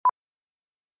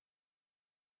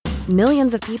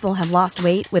Millions of people have lost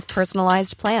weight with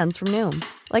personalized plans from Noom.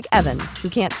 Like Evan, who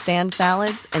can't stand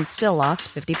salads and still lost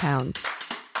 50 pounds.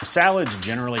 Salads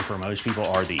generally for most people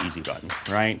are the easy button,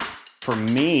 right? For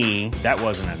me, that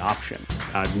wasn't an option.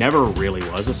 I never really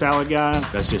was a salad guy.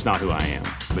 That's just not who I am.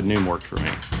 But Noom worked for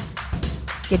me.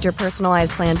 Get your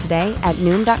personalized plan today at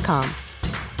Noom.com.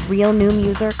 Real Noom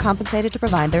user compensated to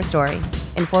provide their story.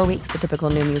 In 4 weeks, the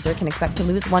typical Noom user can expect to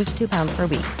lose 1 to 2 pounds per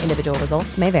week. Individual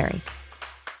results may vary.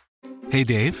 Hey,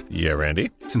 Dave. Yeah,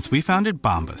 Randy. Since we founded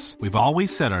Bombas, we've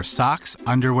always said our socks,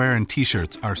 underwear, and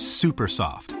T-shirts are super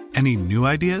soft. Any new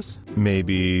ideas?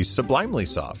 Maybe sublimely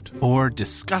soft. Or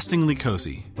disgustingly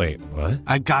cozy. Wait, what?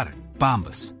 I got it.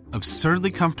 Bombas.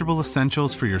 Absurdly comfortable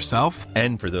essentials for yourself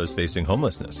and for those facing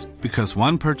homelessness. Because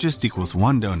one purchased equals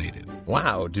one donated.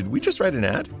 Wow, did we just write an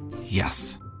ad?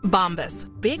 Yes. Bombas.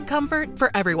 Big comfort for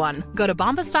everyone. Go to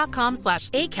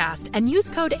bombas.com/ACAST and use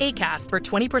code ACAST for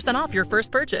 20% off your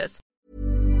first purchase.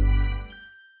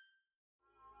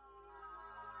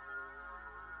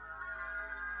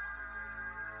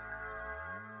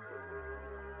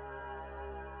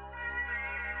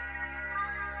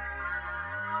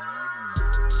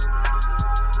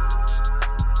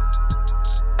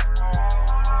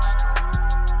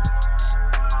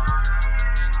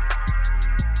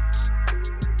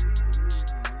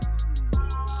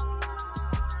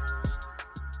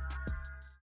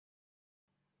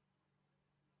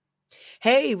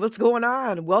 Hey, what's going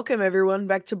on? Welcome everyone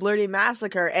back to Blurty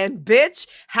Massacre. And bitch,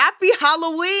 happy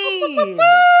Halloween!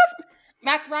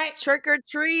 That's right. Trick or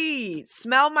treat.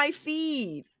 Smell my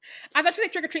feet. I bet you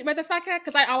trick or treat, motherfucker,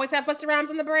 because I always have Busta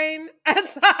Rhymes in the brain. And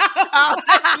so,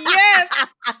 yes.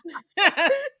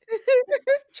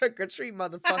 Trick or treat,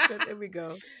 motherfucker. There we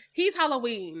go. He's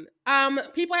Halloween.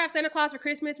 People have Santa Claus for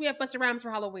Christmas. We have Busta Rhymes for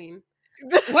Halloween.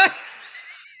 What?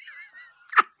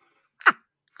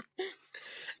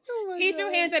 Oh he threw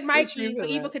hands at Mikey so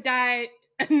Evil could die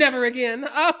never again.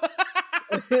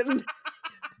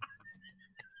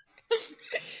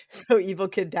 So Evil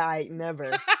could die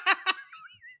never.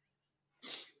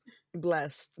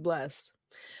 Blessed.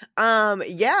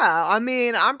 Yeah, I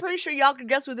mean, I'm pretty sure y'all can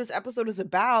guess what this episode is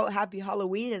about. Happy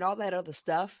Halloween and all that other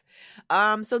stuff.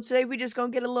 So today we just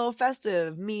gonna get a little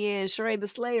festive. Me and Sheree the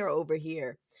Slayer over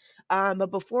here.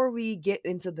 But before we get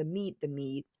into the meat,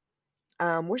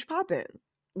 where's poppin'?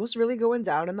 What's really going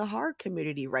down in the horror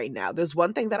community right now? There's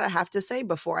one thing that I have to say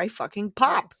before I fucking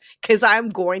pop, because I'm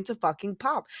going to fucking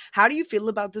pop. How do you feel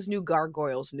about this new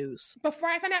Gargoyles news? Before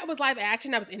I found out it was live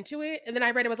action, I was into it, and then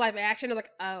I read it was live action. I was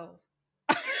like, oh,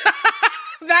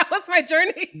 that was my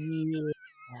journey. Yeah.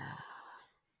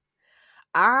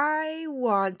 I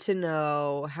want to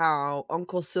know how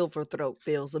Uncle Silverthroat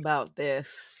feels about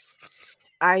this.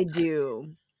 I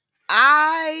do.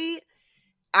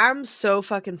 I'm so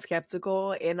fucking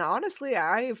skeptical, and honestly,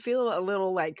 I feel a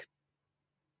little like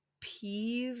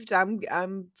peeved.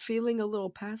 I'm feeling a little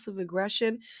passive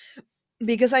aggression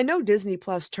because I know Disney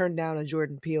Plus turned down a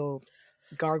Jordan Peele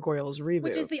Gargoyles reboot,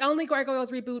 which is the only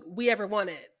Gargoyles reboot we ever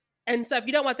wanted. And so, if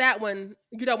you don't want that one,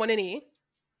 you don't want any,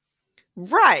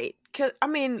 right? Because I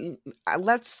mean,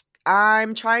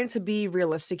 I'm trying to be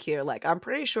realistic here. Like, I'm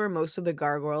pretty sure most of the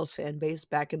Gargoyles fan base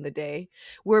back in the day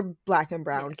were black and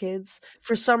brown kids.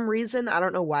 For some reason, I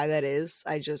don't know why that is.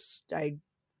 I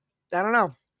don't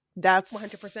know. That's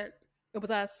 100%. It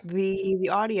was us. The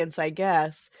audience, I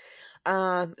guess.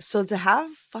 So to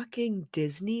have fucking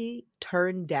Disney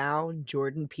turn down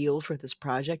Jordan Peele for this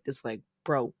project is like,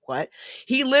 bro, what?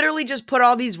 He literally just put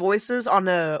all these voices on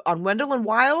Wendell and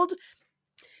Wild.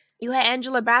 You had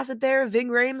Angela Bassett there. Ving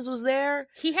Rhames was there.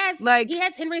 He has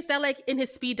Henry Selick in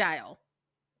his speed dial.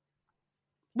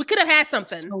 We could have had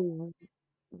something. So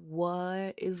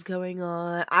what is going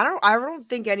on? I don't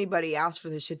think anybody asked for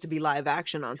this shit to be live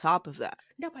action on top of that.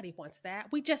 Nobody wants that.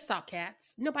 We just saw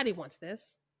Cats. Nobody wants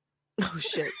this. Oh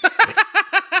shit.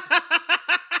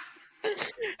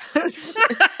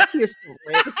 You're so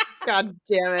weird. God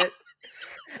damn it.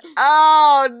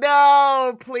 Oh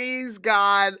no, please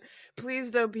God.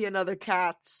 Please don't be another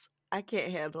Cats. I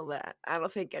can't handle that. I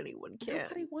don't think anyone can.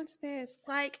 Nobody wants this.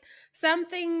 Like, some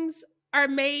things are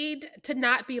made to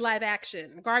not be live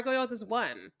action. Gargoyles is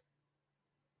one.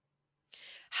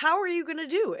 How are you going to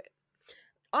do it?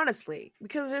 Honestly,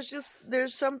 because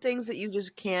there's some things that you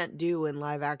just can't do in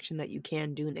live action that you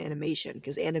can do in animation.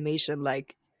 Because animation,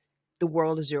 like, the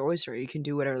world is your oyster. You can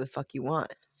do whatever the fuck you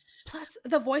want. Plus,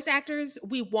 the voice actors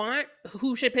we want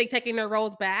who should be taking their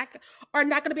roles back are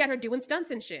not going to be out here doing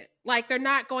stunts and shit. Like, they're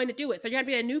not going to do it. So you're going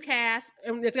to be a new cast,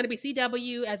 and it's going to be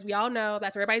CW, as we all know.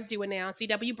 That's what everybody's doing now,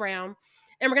 CW Brown.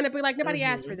 And we're going to be like, nobody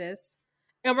asked for this.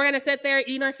 And we're going to sit there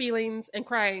eating our feelings and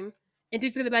crying And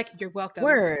Disney's gonna be like, you're welcome.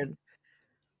 Word.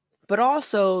 But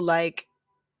also, like,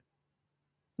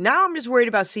 now I'm just worried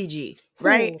about CG,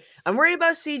 right? Ooh. I'm worried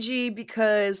about CG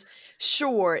because,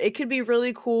 sure, it could be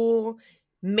really cool,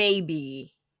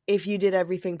 maybe, if you did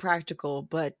everything practical,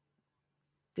 but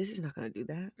Disney's not going to do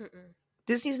that. Mm-mm.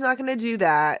 Disney's not going to do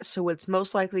that, so it's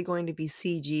most likely going to be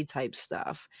CG type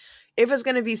stuff. If it's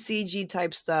going to be CG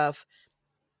type stuff,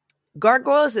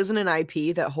 Gargoyles isn't an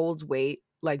IP that holds weight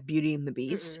like Beauty and the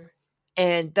Beast. Mm-mm.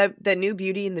 And that new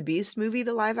Beauty and the Beast movie,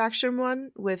 the live action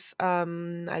one with I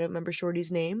don't remember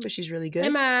Shorty's name, but she's really good.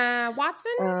 Emma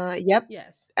Watson? Yep.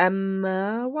 Yes.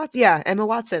 Emma Watson. Yeah, Emma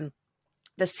Watson.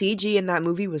 The CG in that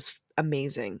movie was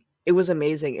amazing. It was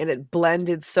amazing, and it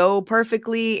blended so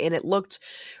perfectly, and it looked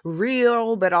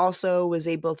real, but also was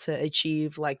able to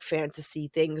achieve like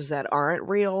fantasy things that aren't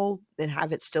real and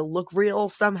have it still look real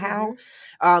somehow.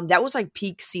 That was like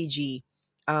peak CG,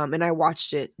 and I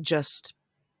watched it just,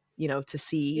 you know, to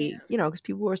see, you know, because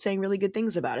people were saying really good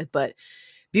things about it. But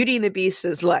Beauty and the Beast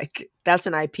is like, that's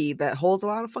an IP that holds a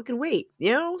lot of fucking weight,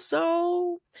 you know?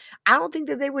 So I don't think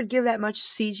that they would give that much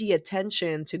CG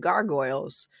attention to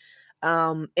Gargoyles.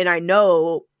 And I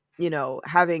know, you know,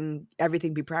 having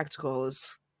everything be practical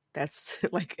that's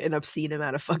like an obscene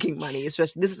amount of fucking money,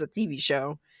 especially this is a TV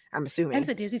show, I'm assuming. And it's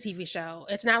a Disney TV show.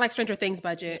 It's not like Stranger Things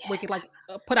budget. We could like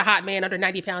put a hot man under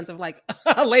 90 pounds of like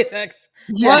latex.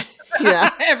 Yeah.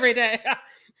 Yeah. Every day.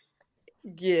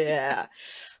 Yeah.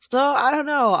 So I don't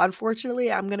know.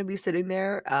 Unfortunately, I'm gonna be sitting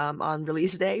there on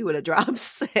release day when it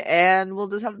drops, and we'll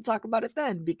just have to talk about it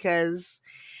then, because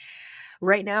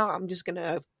right now I'm just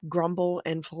gonna grumble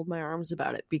and fold my arms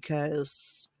about it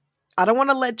because I don't want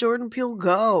to let Jordan Peele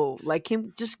go. Like,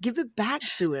 him, just give it back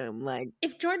to him. Like,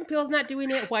 if Jordan Peele's not doing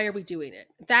it, why are we doing it?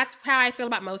 That's how I feel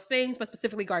about most things, but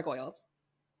specifically Gargoyles.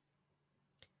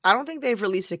 I don't think they've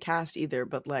released a cast either,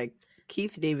 but like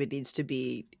Keith David needs to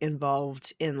be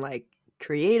involved in like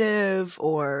creative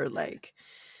or like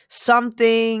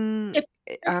something. If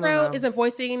I don't know. isn't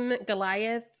voicing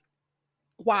Goliath,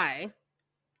 why?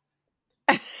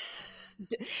 I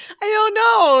don't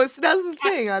know. So that's the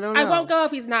thing. I don't know. I won't go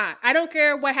if he's not. I don't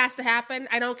care what has to happen.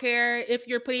 I don't care if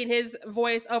you're putting his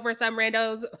voice over some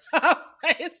rando's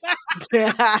face.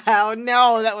 Oh,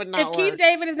 no, that would not work. If Keith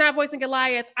David is not voicing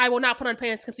Goliath, I will not put on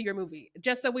pants to come see your movie.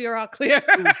 Just so we are all clear.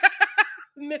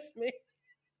 Miss me.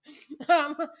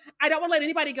 I don't want to let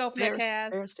anybody go from that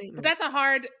cast. But that's a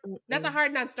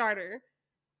hard non-starter.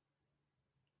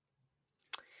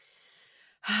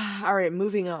 All right,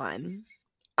 moving on.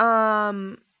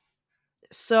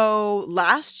 So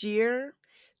last year,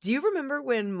 do you remember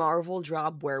when Marvel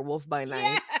dropped Werewolf by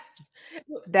Night? Yes!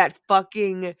 That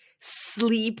fucking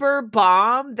sleeper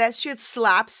bomb. That shit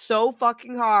slapped so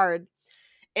fucking hard.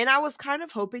 And I was kind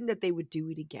of hoping that they would do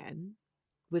it again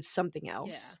with something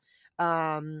else.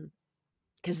 Yeah.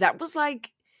 Because that was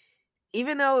like,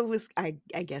 even though it was, I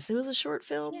guess it was a short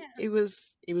film. Yeah. It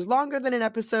was longer than an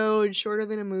episode, shorter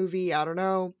than a movie. I don't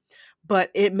know,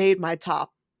 but it made my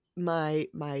top. My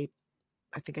I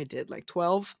think I did like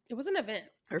 12. It was an event.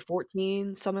 Or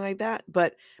 14, something like that.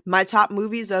 But my top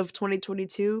movies of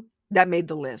 2022, that made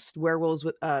the list. Werewolves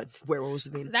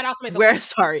Within. That also made the list.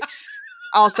 Sorry.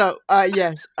 Also,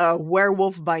 yes,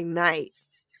 Werewolf by Night.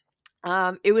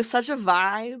 It was such a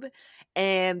vibe,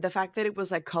 and the fact that it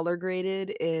was like color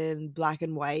graded in black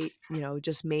and white, you know,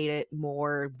 just made it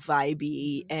more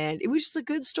vibey, and it was just a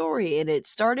good story, and it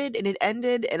started and it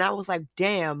ended, and I was like,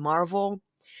 damn, Marvel,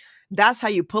 that's how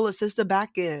you pull a sister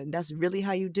back in. That's really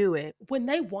how you do it. When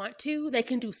they want to, they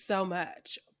can do so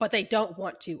much, but they don't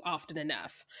want to often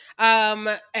enough.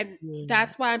 And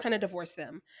that's why I'm trying to divorce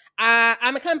them. I'm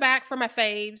going to come back for my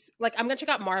faves. Like, I'm going to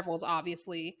check out Marvels,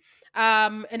 obviously.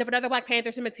 And if another Black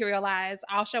Panther to materialize,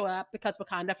 I'll show up because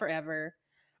Wakanda forever.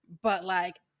 But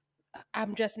like,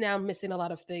 I'm just now missing a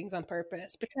lot of things on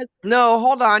purpose because. No,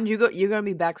 hold on. You're going to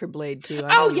be back for Blade too.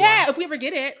 Oh yeah. If we ever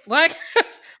get it, like.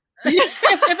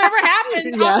 if ever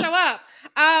happens, yes. I'll show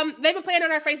up. They've been playing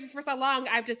on our faces for so long.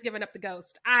 I've just given up the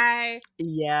ghost. I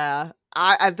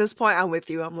at this point I'm with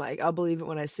you. I'm like, I'll believe it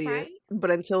when I see it. But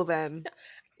until then,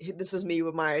 this is me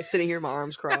with my sitting here, my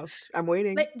arms crossed. I'm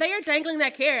waiting. They are dangling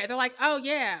that carrot. They're like, oh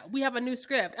yeah, we have a new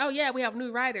script. Oh yeah, we have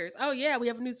new writers. Oh yeah, we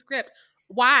have a new script.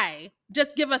 Why?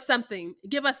 Just give us something.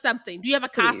 Give us something. Do you have a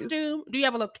costume? Do you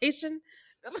have a location?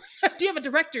 Do you have a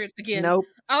director again? Nope.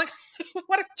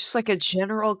 What just like a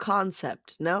general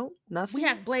concept. No, nothing. We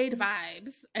have Blade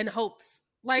vibes and hopes.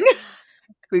 Like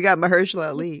we got Mahershala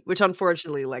Ali, which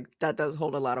unfortunately, like that does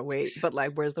hold a lot of weight. But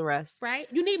like, where's the rest? Right?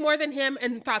 You need more than him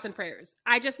and thoughts and prayers.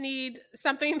 I just need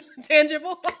something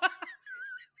tangible.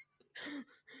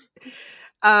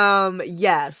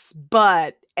 Yes,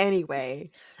 but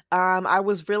anyway, I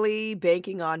was really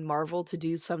banking on Marvel to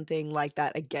do something like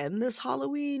that again this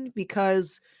Halloween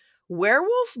because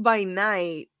Werewolf by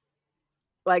Night,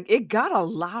 like, it got a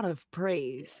lot of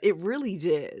praise. It really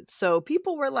did. So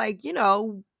people were like,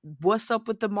 what's up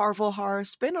with the Marvel horror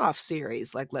spin-off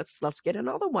series? Like, let's get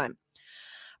another one.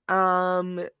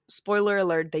 Spoiler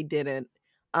alert, they didn't.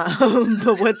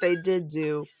 But what they did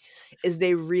do is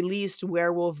they released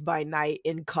Werewolf by Night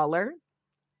in color.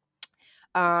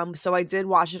 So I did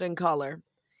watch it in color,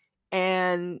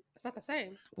 and It's not the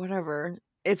same. whatever.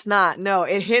 It's not. No,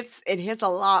 it hits a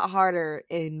lot harder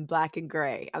in black and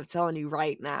gray. I'm telling you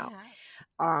right now.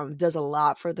 Yeah. Does a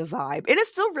lot for the vibe. And it's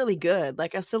still really good.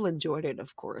 Like, I still enjoyed it,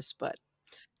 of course, but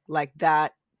like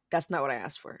that's not what I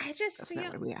asked for. I just That's feel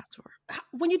not what we asked for.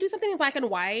 when you do something in black and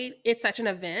white, it's such an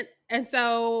event. And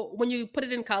so when you put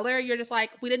it in color, you're just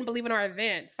like, we didn't believe in our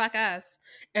event. Fuck us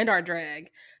and our drag.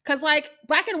 Because, like,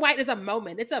 black and white is a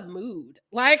moment. It's a mood.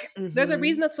 Like, there's a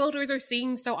reason those filters are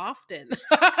seen so often.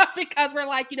 Because we're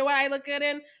like, you know what I look good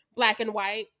in? Black and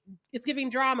white. It's giving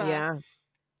drama. Yeah,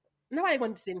 Nobody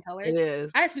wanted to see it in color. it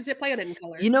is. I refuse to play on it in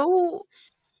color. You know,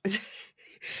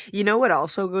 you know what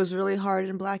also goes really hard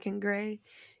in black and gray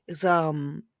is I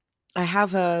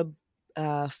have a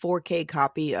 4K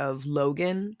copy of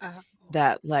Logan,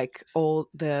 that like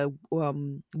the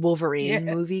Wolverine Yes.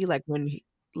 movie, like when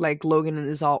like Logan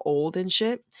is all old and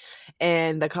shit.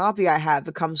 And the copy I have,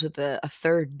 it comes with a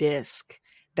third disc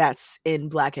that's in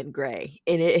black and gray,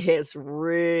 and it hits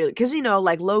really because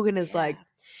like Logan is like,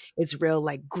 it's real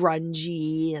like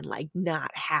grungy and like not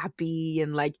happy,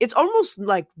 and like it's almost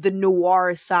like the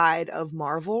noir side of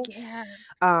Marvel. Yeah.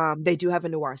 They do have a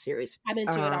noir series. I'm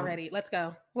into it already. Let's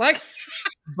go. Like,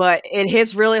 But it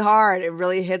hits really hard. It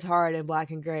really hits hard in black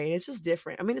and gray. And it's just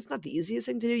different. I mean, it's not the easiest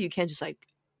thing to do. You can't just like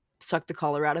suck the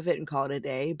color out of it and call it a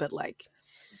day. But like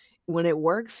when it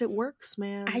works,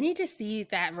 man. I need to see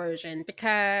that version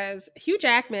because Hugh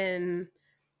Jackman,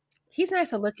 he's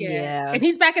nice to look at. Yeah. And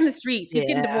he's back in the streets. He's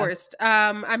getting Yeah. divorced.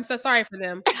 I'm so sorry for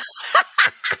them.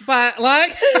 But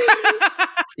like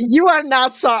You are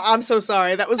not sorry. I'm so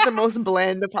sorry. That was the most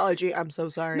bland apology. I'm so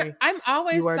sorry. no, I'm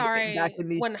always You are sorry back in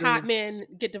these when hot streets. men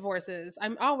get divorces.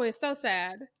 I'm always so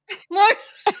sad. Like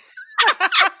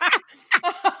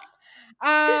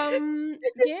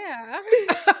yeah.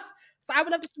 So I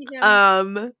would love to see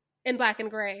him in black and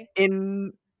gray.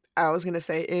 I was gonna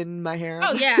say in my harem.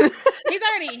 Oh yeah, he's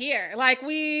already here. Like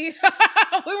we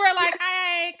were like,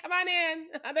 hey, come on in.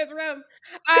 There's room.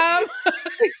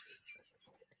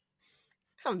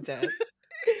 I'm dead.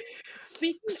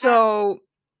 Speaking. So,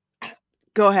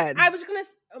 go ahead. I was gonna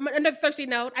another thirsty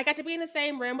note. I got to be in the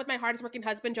same room with my hardest working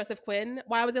husband, Joseph Quinn,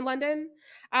 while I was in London.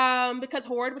 Because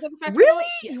Horde was at the festival. Really?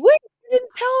 Yes. Wait, you didn't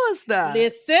tell us that.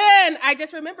 Listen, I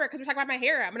just remember because we were talking about my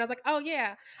harem, and I was like, oh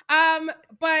yeah.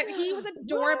 But he was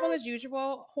adorable as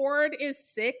usual. Horde is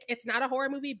sick. It's not a horror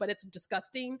movie, but it's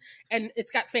disgusting, and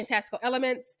it's got fantastical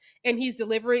elements. And he's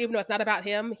delivering, even though it's not about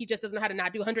him. He just doesn't know how to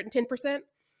not do 110%.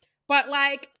 But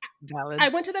like, Valid. I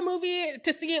went to the movie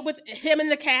to see it with him in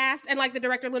the cast and like the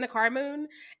director Luna Carmoon,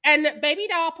 and Baby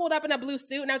Doll pulled up in a blue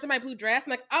suit and I was in my blue dress.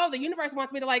 I'm like, oh, the universe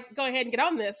wants me to like go ahead and get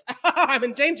on this. I'm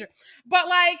in danger. But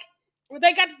like,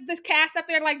 they got this cast up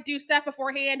there to like do stuff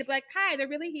beforehand to be like, hi, they're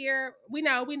really here. We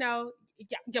know.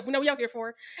 Yeah, we know what you're here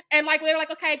for. And like, they were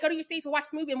like, okay, go to your seats. We'll watch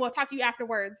the movie and we'll talk to you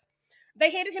afterwards. They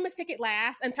handed him his ticket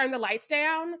last and turned the lights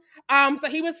down. So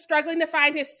he was struggling to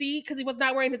find his seat because he was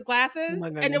not wearing his glasses. Oh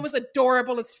and it was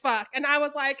adorable as fuck. And I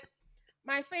was like,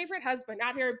 my favorite husband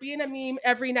out here being a meme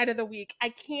every night of the week. I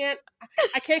can't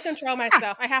control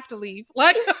myself. I have to leave.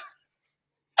 Like,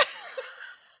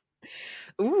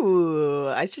 Ooh,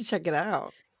 I should check it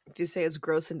out. If you say it's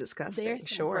gross and disgusting, there's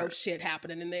some sure. gross shit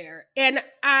happening in there. And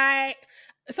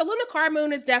so Luna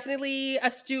Carmoon is definitely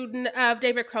a student of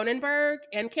David Cronenberg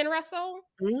and Ken Russell.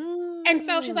 And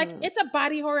so she's like, it's a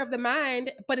body horror of the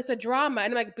mind, but it's a drama.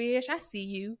 And I'm like, bitch, I see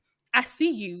you.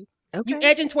 Okay. You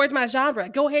edging towards my genre.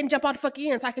 Go ahead and jump on the fuck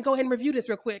in so I can go ahead and review this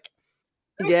real quick.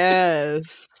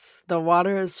 Yes. The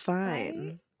water is fine.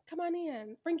 Right? Come on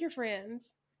in. Bring your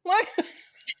friends. What?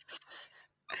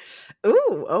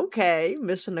 Ooh, okay.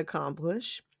 Mission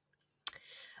accomplished.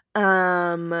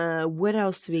 What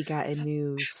else do we got in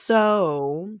news?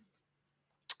 So,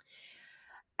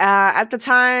 at the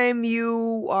time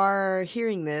you are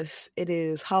hearing this, it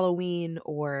is Halloween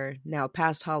or now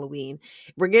past Halloween.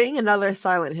 We're getting another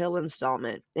Silent Hill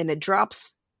installment, and it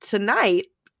drops tonight,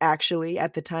 actually,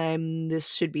 at the time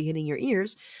this should be hitting your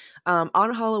ears, on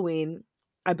Halloween.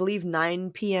 I believe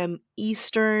 9 p.m.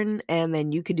 Eastern, and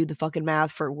then you could do the fucking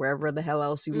math for wherever the hell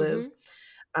else you live.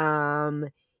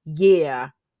 Yeah.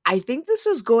 I think this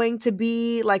is going to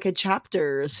be like a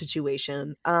chapter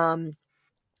situation.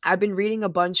 I've been reading a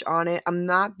bunch on it. I'm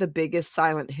not the biggest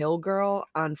Silent Hill girl.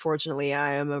 Unfortunately,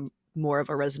 I am more of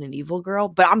a Resident Evil girl,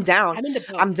 but I'm down. I'm into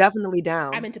both. I'm definitely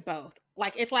down. I'm into both.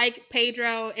 Like, it's like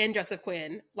Pedro and Joseph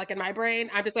Quinn. Like, in my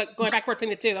brain, I'm just like going back for between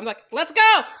the two. I'm like, let's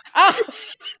go. Oh.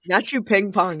 Not you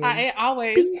ping ponging. I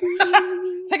always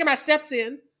taking my steps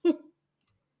in.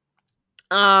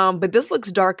 But this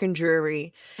looks dark and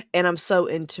dreary, and I'm so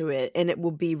into it. And it will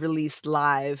be released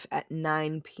live at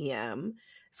 9 p.m.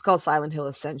 It's called Silent Hill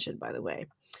Ascension, by the way.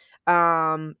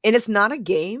 And it's not a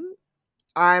game.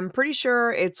 I'm pretty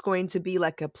sure it's going to be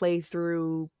like a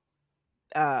playthrough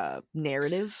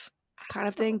narrative kind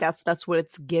of thing. That's what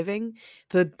it's giving.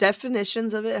 The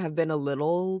definitions of it have been a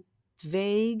little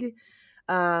vague.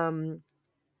 Here's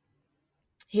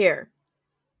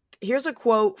a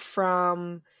quote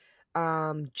from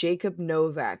Jacob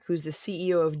Novak, who's the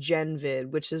CEO of GenVid,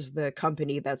 which is the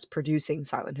company that's producing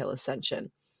Silent Hill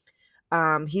Ascension.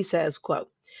 He says,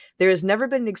 quote, "There has never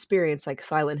been an experience like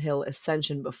Silent Hill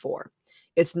Ascension before.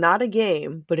 It's not a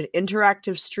game, but an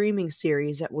interactive streaming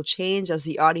series that will change as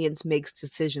the audience makes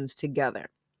decisions together."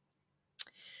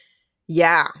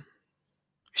 Yeah,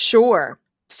 sure.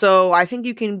 So I think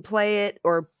you can play it,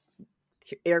 or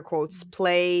air quotes,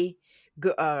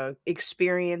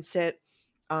 experience it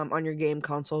on your game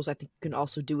consoles. I think you can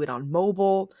also do it on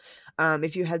mobile.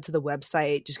 If you head to the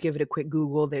website, just give it a quick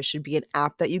Google. There should be an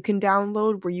app that you can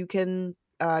download where you can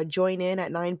join in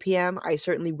at 9 p.m. I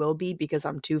certainly will be, because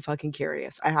I'm too fucking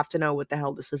curious. I have to know what the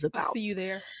hell this is about. I'll see you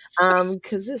there.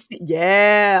 Cause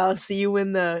I'll see you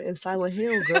in Silent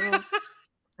Hill, girl.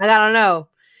 I don't know.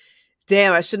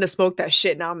 Damn, I shouldn't have smoked that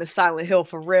shit. Now I'm in Silent Hill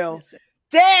for real. Listen.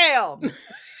 Damn.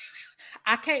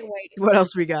 I can't wait. What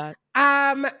else we got?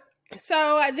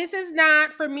 So this is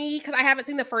not for me because I haven't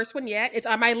seen the first one yet. It's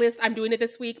on my list. I'm doing it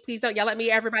this week. Please don't yell at me,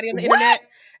 everybody on the internet.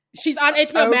 She's on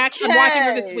HBO Max. I'm watching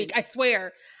her this week. I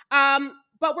swear.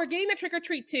 But we're getting a Trick or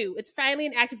Treat 2. It's finally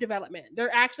in active development.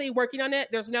 They're actually working on it.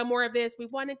 There's no more of this. We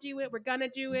want to do it. We're gonna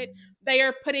do it. They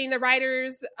are putting the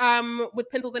writers with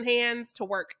pencils in hands to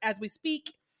work as we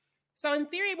speak. So in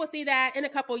theory, we'll see that in a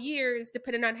couple years,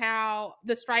 depending on how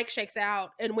the strike shakes out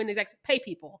and when they pay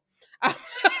people.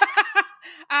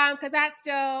 Because that's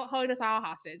still holding us all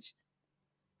hostage.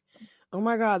 Oh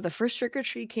my God, the first Trick or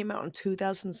Treat came out in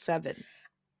 2007.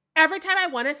 Every time I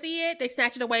want to see it, they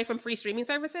snatch it away from free streaming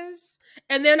services.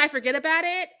 And then I forget about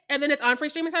it. And then it's on free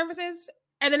streaming services.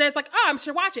 And then it's like, oh, I'm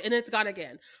sure watch it. And then it's gone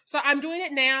again. So I'm doing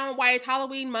it now while it's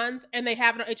Halloween month and they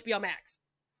have it on HBO Max.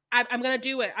 I'm going to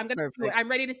do it. I'm going to do it. I'm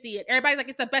ready to see it. Everybody's like,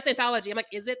 it's the best anthology. I'm like,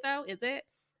 is it though? Is it?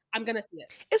 I'm going to see it.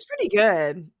 It's pretty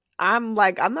good.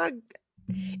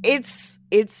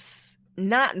 It's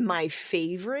not my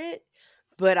favorite,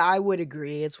 but I would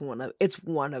agree it's one of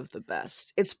the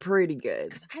best. It's pretty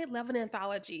good. I love an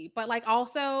anthology, but like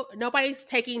also nobody's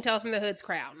taking Tales from the Hood's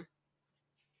crown.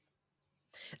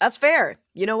 That's fair.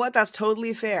 You know what? That's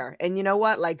totally fair. And you know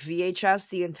what? Like VHS,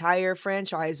 the entire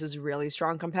franchise is a really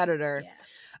strong competitor. Yeah.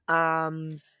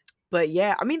 But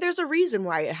yeah, I mean, there's a reason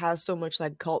why it has so much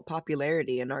like cult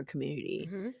popularity in our community.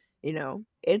 Mm-hmm. You know,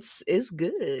 it's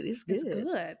good. It's good. It's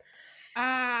good.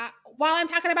 While I'm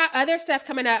talking about other stuff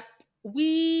coming up,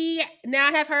 we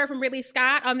now have heard from Ridley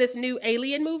Scott on this new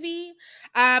Alien movie.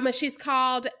 She's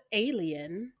called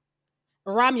Alien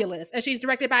Romulus, and she's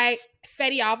directed by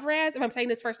Fede Alvarez, if I'm saying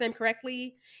his first name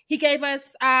correctly. He gave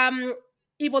us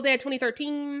Evil Dead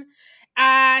 2013. Come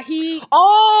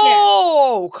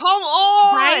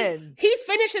on. Right? He's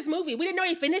finished his movie. We didn't know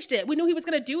he finished it. We knew he was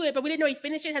going to do it, but we didn't know he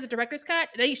finished it as a director's cut.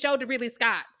 And then he showed to Ridley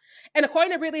Scott. And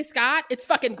according to Ridley Scott, it's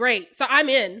fucking great. So I'm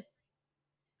in.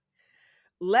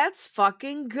 Let's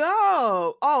fucking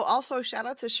go. Oh, also shout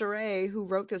out to Sheree who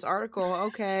wrote this article.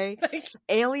 Okay.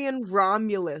 Alien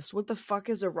Romulus. What the fuck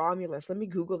is a Romulus? Let me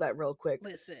Google that real quick.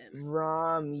 Listen.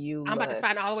 Romulus. I'm about to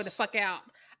find all the way the fuck out.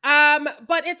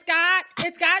 But it's got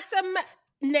some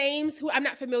names who I'm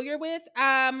not familiar with.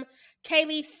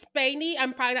 Kaylee Spaney,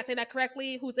 I'm probably not saying that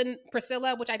correctly, who's in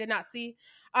Priscilla, which I did not see.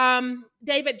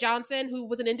 David Johnson, who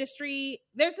was in Industry.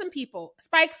 There's some people.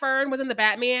 Spike Fern was in The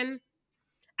Batman.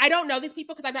 I don't know these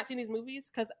people because I've not seen these movies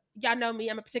because y'all know me,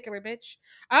 I'm a particular bitch.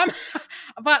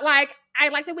 But like, I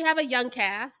like that we have a young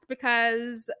cast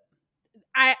because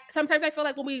sometimes I feel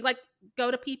like when we like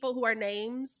go to people who are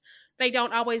names, they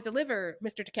don't always deliver,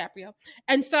 Mr. DiCaprio.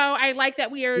 And so I like that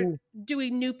we are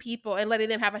doing new people and letting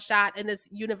them have a shot in this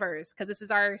universe because this is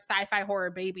our sci-fi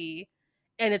horror baby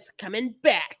and it's coming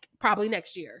back probably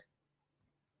next year.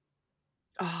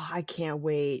 Oh, I can't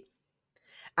wait.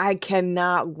 I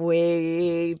cannot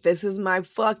wait. This is my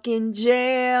fucking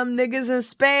jam. Niggas in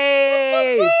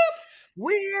space.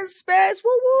 We in space.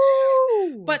 Woo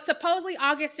woo. But supposedly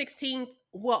August 16th,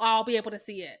 we'll all be able to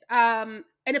see it. And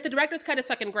if the director's cut is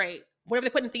fucking great, whatever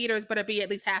they put in theaters better be at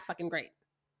least half fucking great.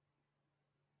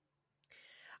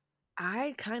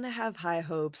 I kind of have high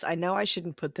hopes. I know I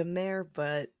shouldn't put them there,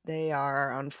 but they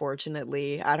are,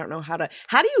 unfortunately. I don't know how do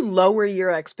you lower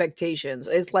your expectations?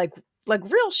 It's like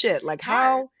real shit. Like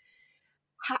how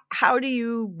do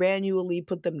you manually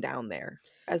put them down there?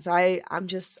 As I'm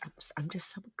just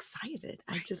so excited.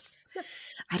 I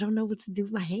don't know what to do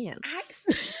with my hands. I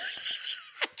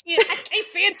can't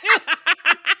stand it.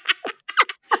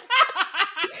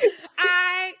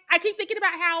 I keep thinking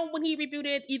about how when he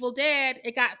rebooted Evil Dead,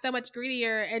 it got so much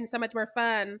grittier and so much more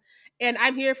fun. And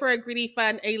I'm here for a gritty,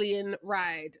 fun alien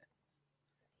ride.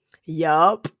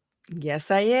 Yup. Yes,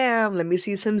 I am. Let me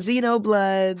see some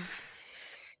Xenoblood.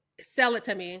 Sell it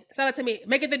to me.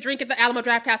 Make it the drink at the Alamo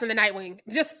Drafthouse in the Nightwing.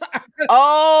 Just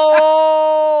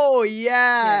oh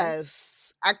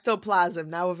yes, ectoplasm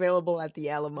now available at the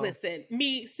Alamo. Listen,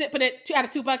 me sipping it 2 out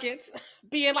of 2 buckets,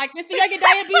 being like, "Mr. Young and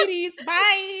diabetes,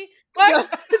 bye."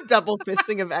 Double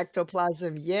fisting of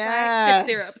ectoplasm. Yeah,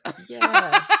 just syrup.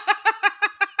 Yeah,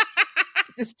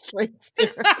 just straight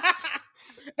syrup.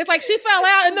 It's like she fell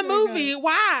out in the movie. God.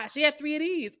 Why? She had 3 of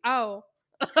these. Oh,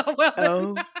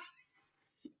 well.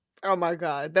 Oh my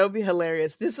God, that would be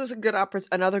hilarious. This is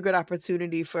another good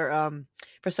opportunity for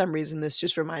some reason this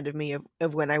just reminded me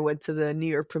of when I went to the New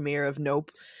York premiere of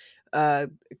Nope.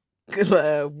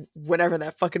 Whenever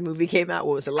that fucking movie came out,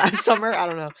 what was it, last summer? I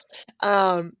don't know.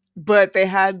 But they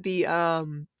had the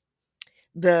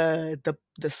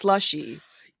slushy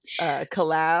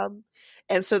collab.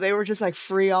 And so they were just like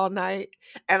free all night.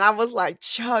 And I was like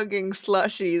chugging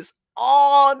slushies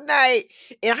all night.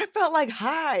 And I felt like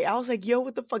high. I was like, yo,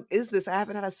 what the fuck is this? I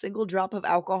haven't had a single drop of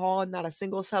alcohol and not a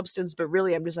single substance, but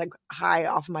really I'm just like high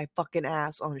off my fucking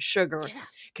ass on sugar.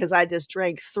 Because I just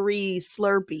drank 3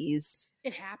 Slurpees.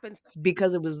 It happens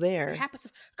because it was there. It happens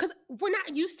because we're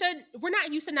not used to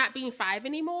not being 5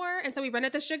 anymore, and so we run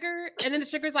at the sugar, and then the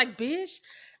sugar's like, bitch.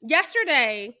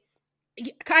 Yesterday,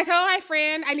 I told my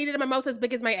friend I needed a mimosa as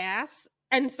big as my ass,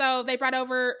 and so they brought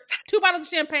over 2 bottles of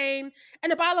champagne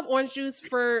and a bottle of orange juice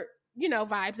for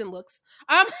vibes and looks.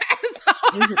 And so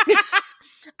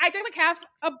I drank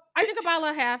I drank a bottle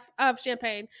and a half of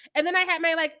champagne, and then I had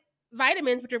my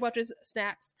vitamins, which are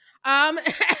snacks. And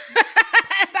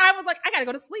I was like, I gotta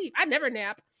go to sleep. I never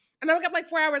nap. And I woke up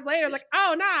 4 hours later. I was like,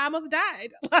 oh no, I almost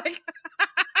died.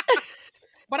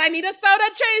 But I need a soda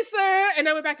chaser. And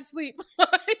I went back to sleep.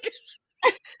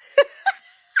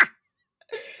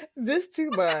 This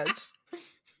too much.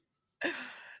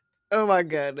 Oh my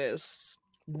goodness.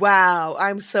 Wow,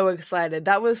 I'm so excited.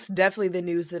 That was definitely the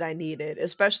news that I needed,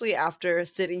 especially after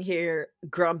sitting here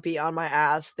grumpy on my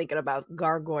ass thinking about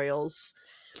gargoyles.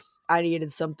 I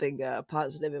needed something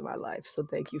positive in my life, so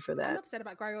thank you for that. I'm upset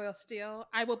about gargoyles still.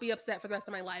 I will be upset for the rest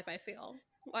of my life, I feel.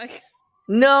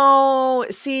 No,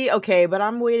 see, okay, but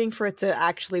I'm waiting for it to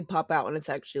actually pop out when it's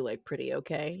actually pretty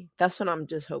okay. That's what I'm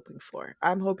just hoping for.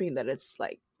 I'm hoping that it's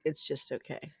just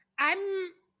okay. I'm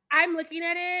looking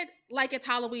at it like it's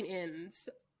Halloween Ends,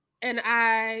 and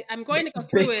I'm going to go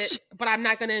through it, but I'm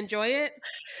not going to enjoy it.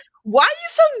 Why are you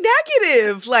so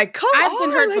negative? Come on. I've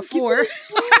been hurt before.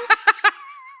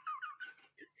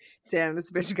 Damn,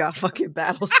 this bitch got fucking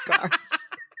battle scars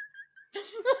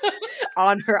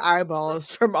on her eyeballs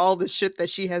from all the shit that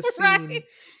she has seen. Right?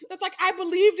 It's like, I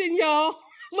believed in y'all.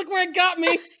 Look where it got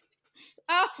me.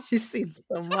 Oh. She's seen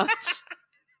so much.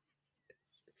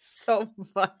 So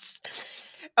much.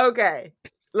 Okay,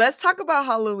 let's talk about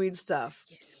Halloween stuff.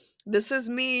 Yes. This is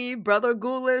me, Brother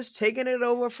Ghoulish, taking it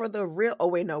over for the real... Oh,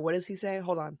 wait, no. What does he say?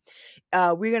 Hold on.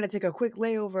 We're going to take a quick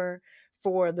layover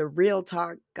for the real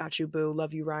talk. Got you, boo.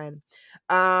 Love you, Ryan.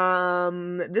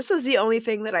 This is the only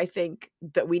thing that I think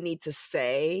that we need to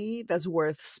say that's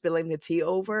worth spilling the tea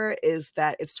over is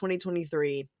that it's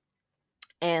 2023.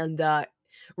 And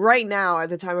right now, at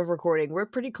the time of recording, we're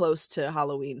pretty close to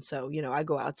Halloween. So, I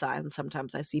go outside and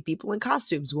sometimes I see people in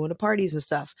costumes going to parties and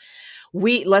stuff.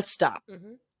 Let's stop.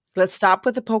 Mm-hmm. Let's stop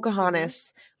with the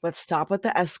Pocahontas. Mm-hmm. Let's stop with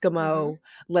the Eskimo. Mm-hmm.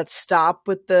 Let's stop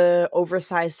with the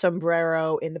oversized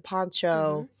sombrero in the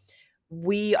poncho. Mm-hmm.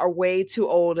 We are way too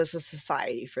old as a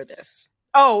society for this.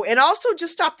 Oh, and also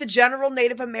just stop the general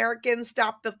Native Americans.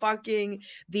 Stop the fucking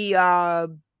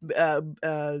insane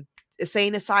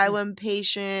asylum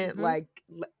patient.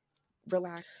 Mm-hmm.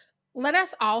 Relax. Let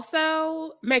us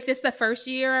also make this the first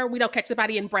year we don't catch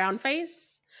somebody in brown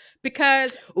face.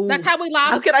 because Ooh, that's how we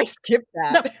lost. How could I skip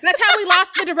that? No, that's how we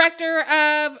lost the director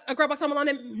of A Girl Walks Home Alone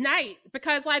at Night,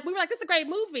 because like we were like, this is a great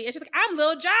movie, and she's like, I'm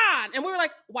Lil Jon, and we were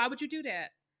like, why would you do that?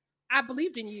 I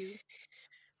believed in you,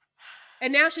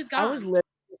 and now she's gone. I was literally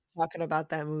just talking about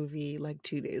that movie like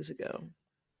 2 days ago.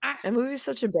 That movie is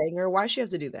such a banger. Why does she have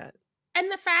to do that? And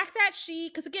the fact that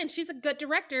because again, she's a good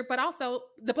director, but also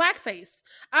the blackface.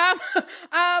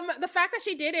 The fact that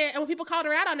she did it, and when people called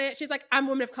her out on it, she's like, I'm a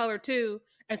woman of color too,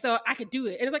 and so I could do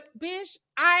it. And it's like, bitch,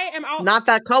 I am all not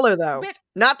that color though. Bitch,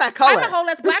 not that color. I'm a whole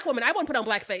less black woman. I wouldn't put on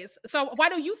blackface. So why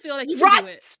do you feel that you can do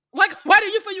it? Like, why do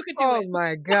you feel you could do it? Oh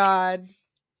my God.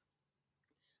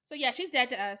 So yeah, she's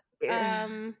dead to us.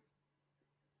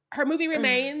 Her movie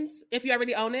remains. If you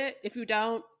already own it, if you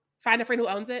don't, find a friend who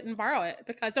owns it and borrow it,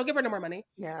 because don't give her no more money.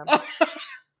 Yeah.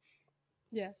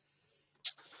 Yeah.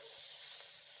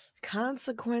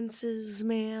 Consequences,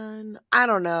 man. I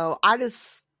don't know.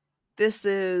 This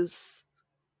is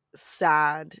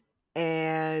sad.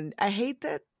 And I hate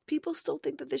that people still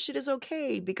think that this shit is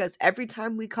okay, because every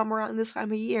time we come around this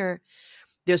time of year,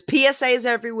 there's PSAs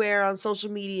everywhere on social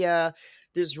media.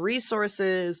 There's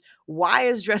resources. Why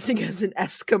is dressing as an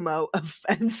Eskimo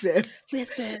offensive?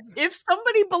 Listen, if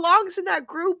somebody belongs in that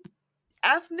group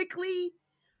ethnically,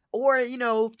 or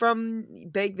from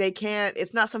they can't,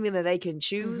 it's not something that they can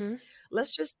choose.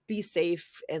 Let's just be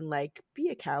safe and like be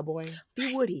a cowboy.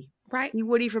 Be Woody. Right? Be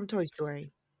Woody from Toy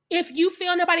Story. If you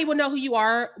feel nobody will know who you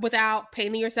are without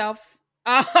painting yourself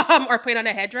or putting on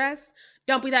a headdress,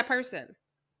 don't be that person.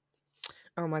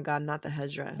 Oh my God, not the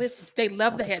headdress. They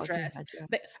love the headdress.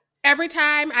 Every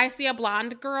time I see a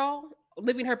blonde girl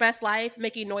living her best life,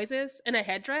 making noises in a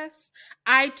headdress,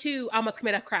 I too almost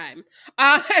commit a crime.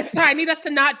 And so I need us to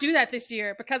not do that this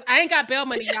year, because I ain't got bail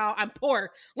money, y'all. I'm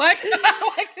poor. Like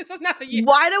this is not the year.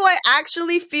 Why do I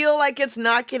actually feel like it's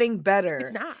not getting better?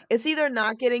 It's not. It's either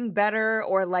not getting better,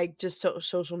 or like just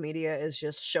social media is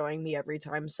just showing me every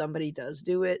time somebody does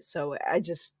do it. So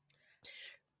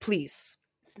please.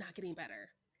 It's not getting better.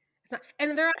 It's not.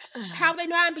 And how they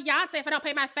know I'm Beyonce if I don't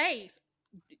paint my face?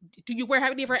 Do you wear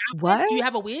any of her outfits? What? Do you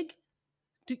have a wig?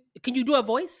 Can you do a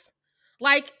voice?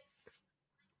 Like,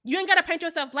 you ain't gotta paint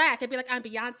yourself black and be like, I'm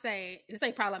Beyonce. This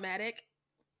ain't problematic.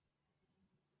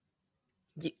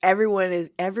 Everyone is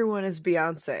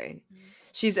Beyonce.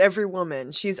 She's every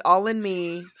woman. She's all in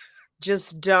me.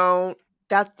 Just don't.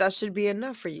 That should be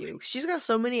enough for you. She's got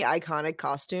so many iconic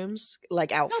costumes,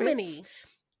 like outfits. So many.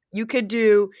 You could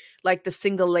do like the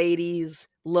single ladies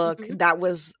look. That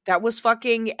was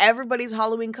fucking everybody's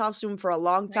Halloween costume for a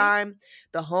long time. Right.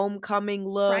 The homecoming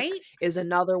look is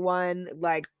another one.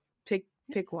 Like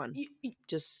pick one.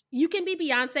 You can be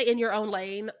Beyonce in your own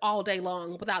lane all day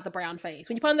long without the brown face.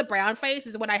 When you put on the brown face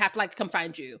is when I have to like come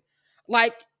find you.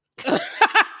 Like,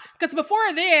 because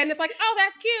before then it's like, oh,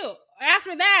 that's cute.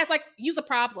 After that, it's like, use a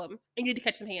problem and you need to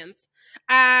catch some hands.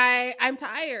 I'm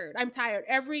tired.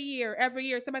 Every year,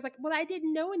 somebody's like, well, I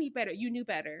didn't know any better. You knew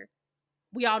better.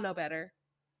 We all know better.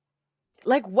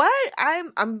 Like what? I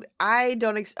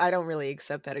don't really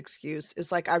accept that excuse.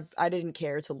 It's like I didn't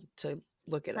care to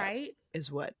look it up.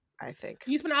 Is what I think.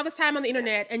 You spent all this time on the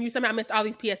internet and you somehow missed all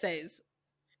these PSAs.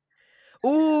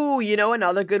 Ooh,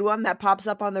 another good one that pops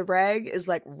up on the reg is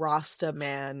like Rasta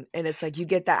Man. And it's like you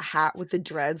get that hat with the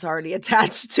dreads already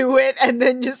attached to it, and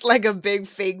then just like a big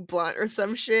fake blunt or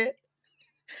some shit.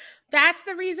 That's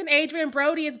the reason Adrian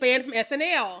Brody is banned from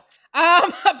SNL.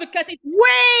 Because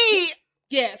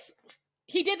yes.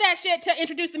 He did that shit to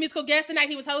introduce the musical guest the night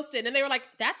he was hosting, and they were like,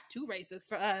 that's too racist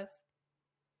for us.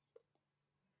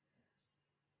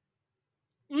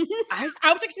 I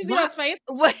was like, see his face.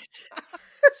 What?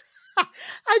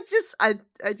 I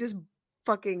just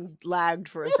fucking lagged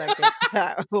for a second.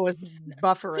 I was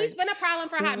buffering. He's been a problem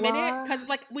for a hot minute, because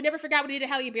like we never forgot we did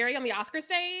Halle Berry on the Oscar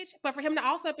stage, but for him to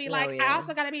also be like, I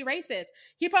also gotta be racist.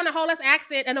 He put on a whole less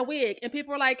accent and a wig, and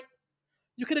people were like,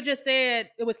 you could have just said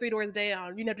it was 3 Doors Down.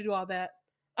 You didn't have to do all that.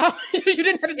 You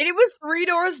didn't have to. And it was 3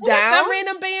 Doors Down. Some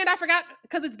random band, I forgot,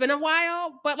 because it's been a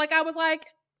while. But like I was like,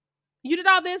 you did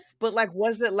all this. But like,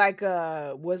 was it like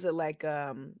a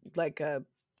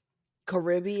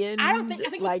Caribbean? I don't think. I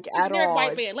think like it was a generic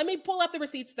white band. Let me pull up the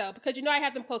receipts though, because I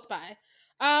have them close by.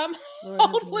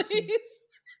 Hold please.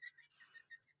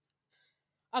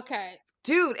 Okay.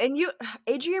 Dude, and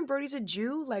Adrian Brody's a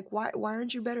Jew? Like, why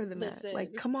aren't you better than that?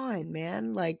 Like, come on,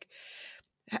 man. Like,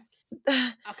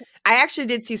 okay. I actually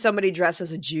did see somebody dressed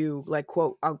as a Jew, like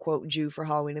quote unquote Jew for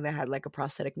Halloween, and they had like a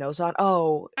prosthetic nose on.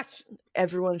 Oh,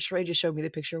 everyone, Sheree just showed me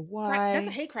the picture. Why? Right, that's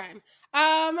a hate crime.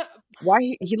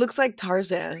 Why he looks like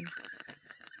Tarzan.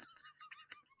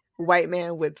 White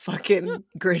man with fucking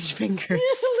Grinch fingers.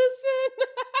 Listen.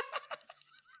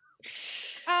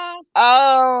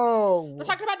 Oh. Let's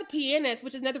talk about The Pianist,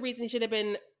 which is another reason he should have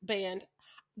been banned.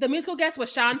 The musical guest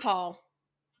was Sean Paul.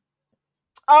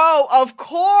 Oh, of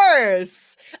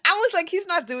course. I was like, he's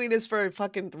not doing this for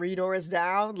fucking Three Doors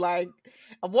Down. Like,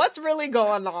 what's really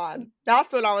going on?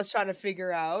 That's what I was trying to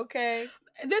figure out. Okay.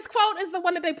 This quote is the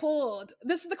one that they pulled.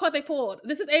 This is the quote they pulled.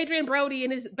 This is Adrian Brody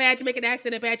in his bad Jamaican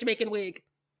accent and bad Jamaican wig.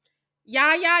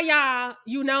 Yeah.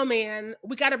 You know, man.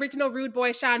 We got original rude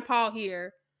boy Sean Paul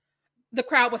here. The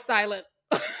crowd was silent.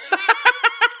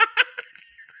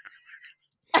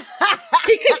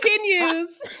 He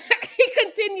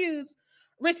continues.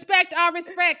 Respect all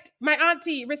respect. My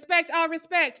auntie, respect all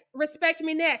respect. Respect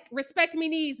me neck. Respect me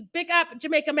knees. Big up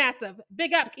Jamaica Massive.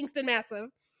 Big up Kingston Massive.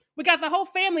 We got the whole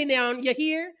family now, you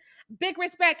hear? Big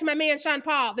respect to my man Sean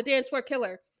Paul, the dance floor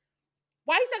killer.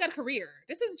 Why he's not got a career?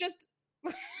 This is just...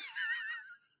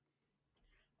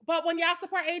 But when y'all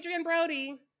support Adrian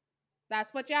Brody,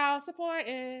 that's what y'all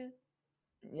supporting.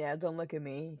 Yeah, don't look at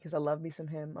me, because I love me some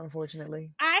him,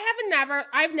 unfortunately.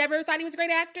 I've never thought he was a great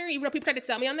actor, even though people tried to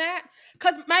tell me on that.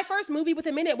 Because my first movie with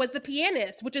him in it was The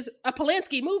Pianist, which is a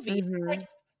Polanski movie. Mhm. Like,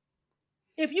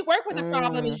 if you work with a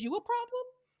problem, is you a problem?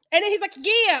 And then he's like,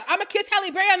 yeah, I'm going to kiss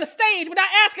Halle Berry on the stage without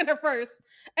asking her first.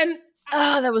 And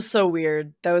Oh, that was so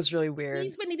weird. That was really weird.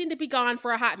 he's been needing to be gone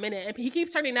for a hot minute, and he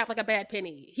keeps turning up like a bad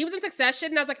penny. He was in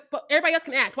Succession, and I was like, but everybody else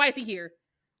can act. Why is he here?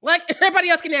 Like, everybody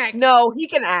else can act. No, he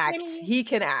can act. He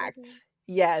can act.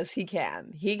 Yes, he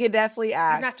can. He can definitely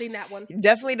act. I've not seen that one. He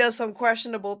definitely does some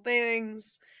questionable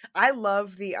things. I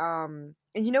love the and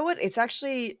you know what? It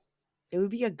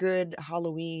would be a good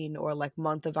Halloween or like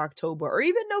month of October or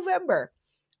even November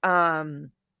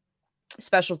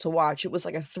special to watch. It was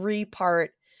like a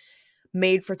 3-part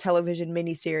made for television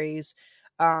miniseries.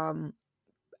 I'm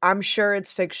sure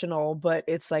it's fictional, but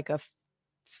it's like a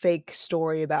fake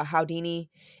story about Houdini,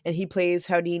 and he plays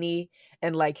Houdini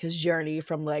and like his journey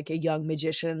from like a young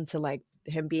magician to like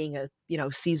him being a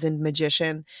seasoned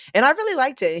magician. And I really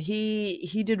liked it.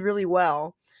 He did really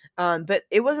well, but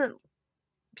it wasn't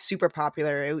super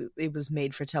popular. It was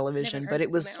made for television, but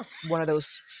it was one of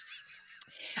those.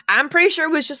 I'm pretty sure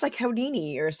it was just like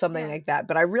Houdini or something like that,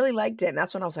 but I really liked it, and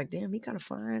that's when I was like, "Damn, he kind of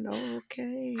fine."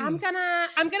 Okay, I'm gonna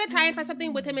try and find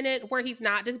something with him in it where he's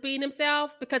not just being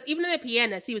himself, because even in The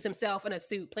Pianist, he was himself in a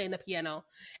suit playing the piano,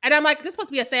 and I'm like, this is supposed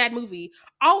to be a sad movie.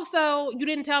 Also, you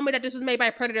didn't tell me that this was made by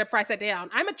a Predator before I sat down.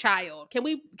 I'm a child. Can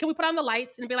we put on the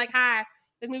lights and be like, "Hi,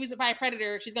 this movie's by a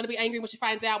Predator. She's gonna be angry when she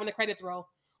finds out when the credits roll."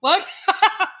 Look.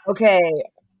 Okay.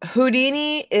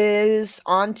 Houdini is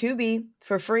on Tubi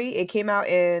for free. It came out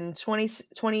in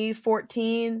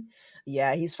 2014.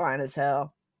 Yeah, he's fine as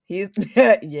hell.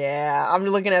 Yeah, I'm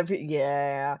looking at,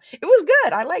 yeah. It was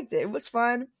good. I liked it. It was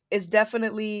fun. It's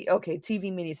definitely, okay,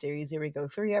 TV miniseries. Here we go.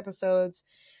 3 episodes.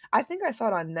 I think I saw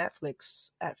it on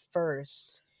Netflix at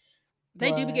first.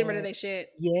 They do be getting rid of their shit.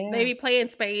 Yeah. They be playing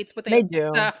spades with They their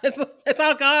do. stuff. It's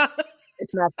all gone.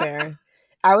 It's not fair.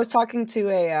 I was talking to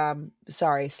a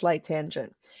sorry, slight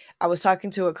tangent. I was talking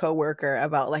to a coworker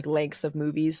about like lengths of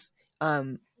movies,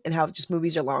 and how just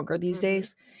movies are longer these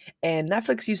days. And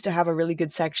Netflix used to have a really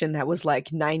good section that was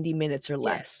like 90 minutes or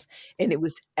less. And it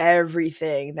was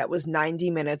everything that was 90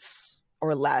 minutes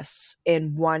or less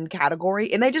in one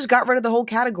category. And they just got rid of the whole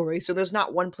category. So there's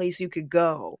not one place you could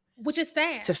go. Which is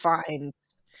sad. To find.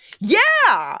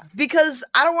 Yeah. Because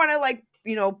I don't want to like,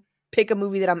 pick a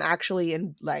movie that I'm actually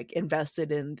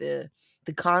invested in the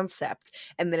concept,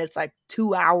 and then it's like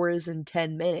 2 hours and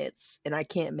 10 minutes and I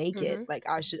can't make it. Like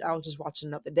I'll just watch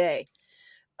another day.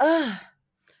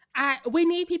 We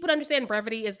need people to understand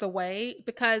brevity is the way,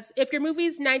 because if your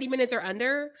movie's 90 minutes or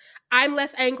under, I'm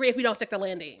less angry if we don't stick the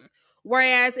landing.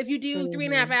 Whereas if you do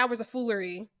 3.5 hours of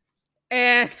foolery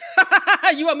and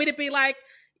you want me to be like,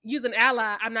 use an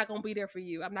ally, I'm not going to be there for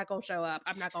you. I'm not going to show up.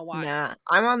 I'm not going to watch. Nah,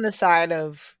 I'm on the side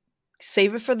of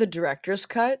save it for the director's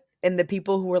cut and the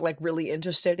people who are like really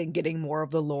interested in getting more of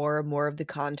the lore, more of the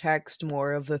context,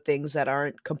 more of the things that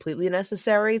aren't completely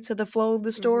necessary to the flow of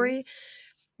the story.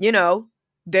 I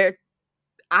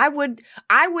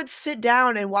would sit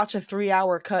down and watch a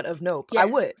 3-hour cut of Nope. Yes. I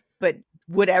would, but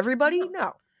would everybody?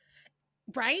 No.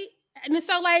 Right? And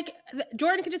so like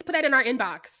Jordan could just put that in our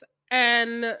inbox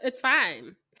and it's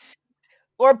fine.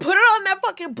 Or put it on that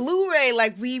fucking Blu-ray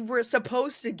like we were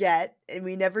supposed to get, and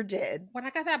we never did. When I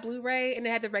got that Blu-ray and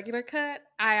they had the regular cut,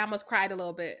 I almost cried a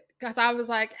little bit. Because I was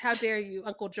like, how dare you,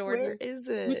 Uncle Jordan? Where is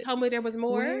it? You told me there was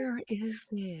more? Where is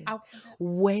it?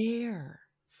 Where?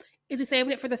 Is he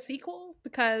saving it for the sequel?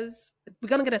 Because we're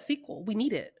going to get a sequel. We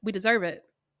need it. We deserve it.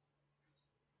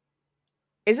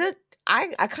 Is it? I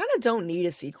kind of don't need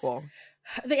a sequel.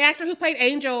 The actor who played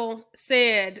Angel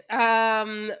said part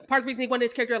of the reason he wanted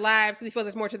his character alive is because he feels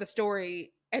there's more to the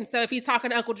story. And so if he's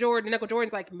talking to Uncle Jordan, and Uncle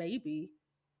Jordan's like, maybe.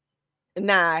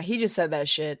 Nah, he just said that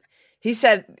shit. He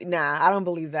said, nah, I don't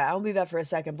believe that. I don't believe that for a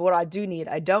second. But what I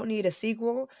don't need a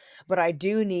sequel, but I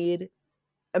do need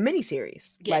a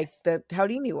miniseries, like the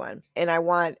Houdini one. And I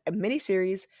want a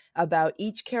miniseries about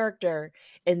each character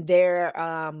and their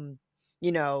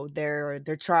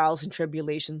their trials and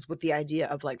tribulations with the idea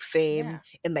of like fame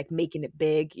and like making it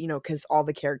big, because all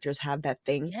the characters have that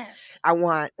thing. Yes. I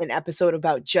want an episode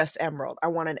about just Emerald. I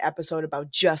want an episode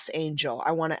about just Angel.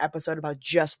 I want an episode about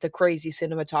just the crazy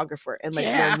cinematographer and like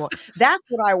learn more. That's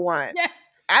what I want. Yes.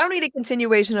 I don't need a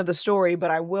continuation of the story,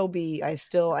 but I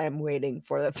still am waiting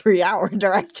for the 3-hour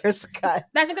director's cut.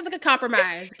 I think that's a good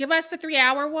compromise. Give us the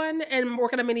 3-hour one and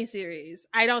work on a miniseries.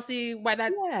 I don't see why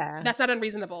that's not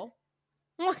unreasonable.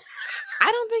 I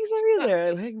don't think so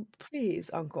either. Like, please,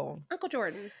 Uncle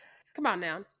Jordan, come on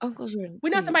now. Uncle Jordan, we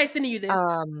know please. somebody's sending you this.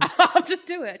 Just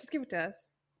do it. Just give it to us.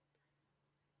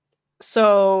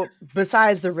 So,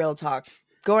 besides the real talk,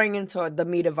 going into the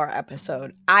meat of our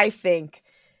episode, I think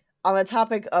on the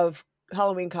topic of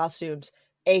Halloween costumes,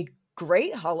 a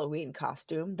great Halloween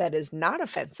costume that is not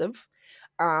offensive,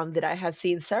 that I have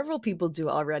seen several people do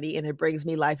already, and it brings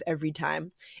me life every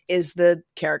time, is the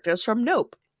characters from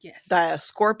Nope. Yes. The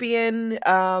Scorpion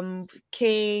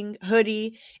King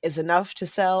hoodie is enough to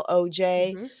sell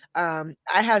OJ. Mm-hmm.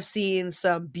 I have seen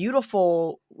some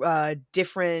beautiful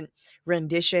different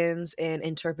renditions and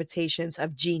interpretations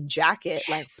of Jean Jacket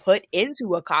like put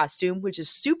into a costume, which is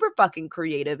super fucking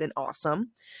creative and awesome.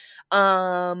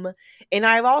 And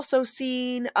I've also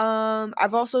seen M.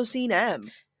 I've also seen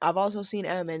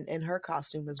M in her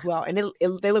costume as well. And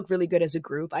they look really good as a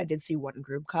group. I did see one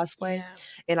group cosplay.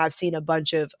 And I've seen a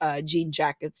bunch of jean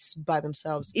jackets by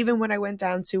themselves. Even when I went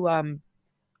down to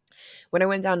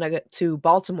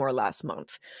Baltimore last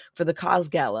month for the Cos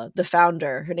Gala, the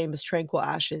founder, her name is Tranquil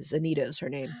Ashes, Anita is her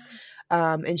name.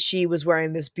 And she was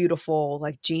wearing this beautiful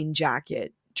like jean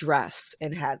jacket dress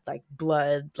and had like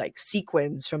blood, like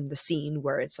sequins from the scene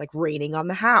where it's like raining blood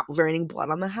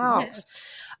on the house.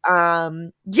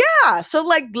 Yes. So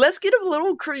like let's get a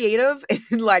little creative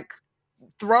and like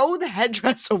throw the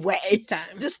headdress away. It's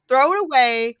time. Just throw it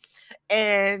away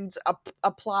and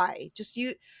apply. Just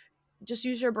use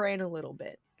your brain a little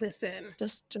bit. Listen,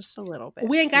 just a little bit.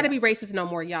 We ain't got to be racist no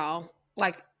more, y'all.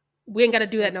 Like we ain't got to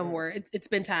do that no more. It's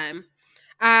been time.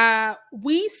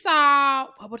 We saw,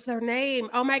 what was her name?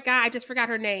 Oh my God, I just forgot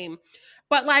her name.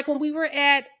 But like when we were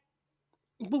at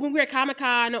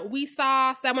Comic-Con, we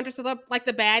saw someone dressed up like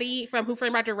the baddie from Who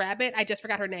Framed Roger Rabbit. I just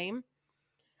forgot her name.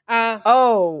 What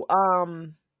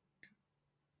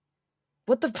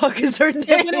the fuck is her name?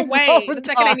 It went away the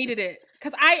second I needed it.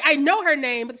 Because I know her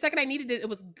name, but the second I needed it, it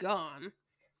was gone.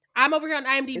 I'm over here on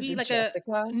IMDb like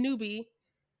Jessica? A newbie.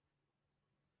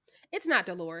 It's not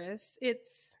Dolores.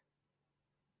 It's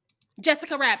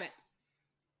Jessica Rabbit.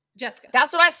 Jessica.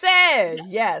 That's what I said.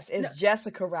 Yes, it's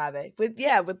Jessica Rabbit. With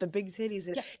the big titties.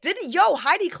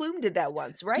 Heidi Klum did that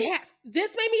once, right? Yes.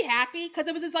 This made me happy because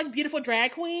it was this like beautiful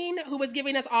drag queen who was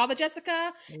giving us all the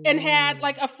Jessica and had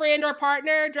like a friend or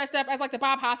partner dressed up as like the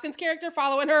Bob Hoskins character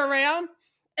following her around.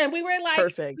 And we were like,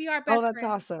 perfect. Be our best friends. Oh, that's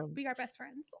awesome. Be our best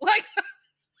friends. Like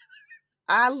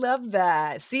I love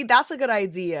that. See, that's a good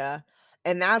idea.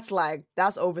 And that's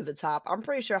over the top. I'm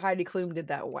pretty sure Heidi Klum did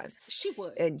that once. She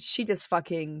would. And she just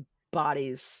fucking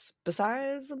bodies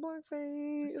besides the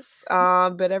blackface.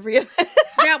 But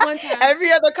that one time.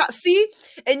 Every other see?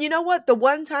 And you know what? The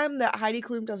one time that Heidi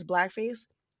Klum does blackface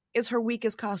is her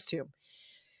weakest costume.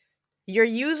 You're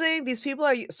using, these people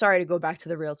are, sorry to go back to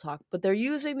the real talk, but they're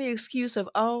using the excuse of,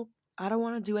 I don't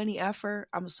want to do any effort.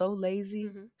 I'm so lazy.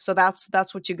 Mm-hmm. So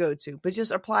that's what you go to. But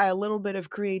just apply a little bit of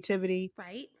creativity.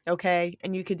 Right. Okay.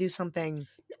 And you could do something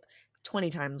 20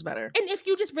 times better. And if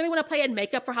you just really want to play in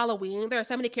makeup for Halloween, there are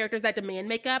so many characters that demand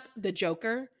makeup. The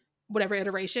Joker, whatever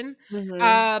iteration.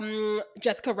 Mm-hmm.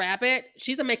 Jessica Rabbit,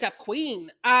 she's a makeup queen.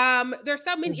 There's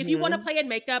so many. Mm-hmm. If you want to play in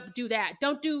makeup, do that.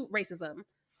 Don't do racism.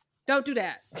 Don't do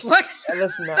that.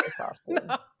 That's not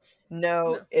possible.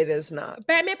 No, it is not.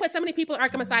 Batman put so many people in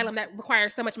Arkham Asylum that require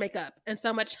so much makeup and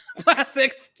so much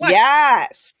plastics.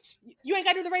 Yes. You ain't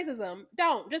got to do the racism.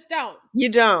 Just don't. You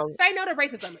don't. Say no to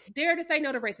racism. Dare to say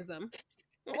no to racism.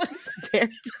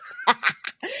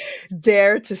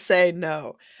 Dare to say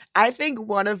no. I think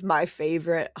one of my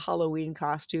favorite Halloween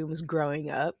costumes growing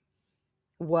up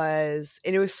was,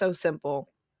 and it was so simple.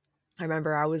 I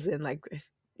remember I was in like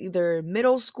either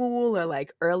middle school or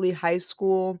like early high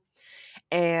school.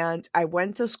 And I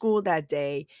went to school that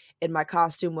day, and my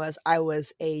costume was I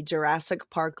was a Jurassic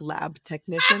Park lab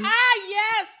technician. Yes!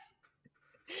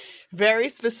 Very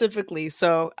specifically.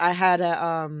 So I had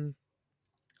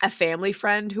a family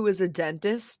friend who was a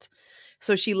dentist.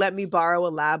 So she let me borrow a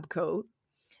lab coat.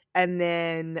 And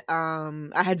then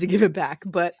I had to give it back,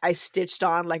 but I stitched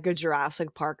on like a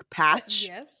Jurassic Park patch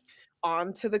Yes.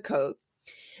 onto the coat.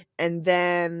 And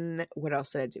then what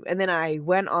else did I do? And then I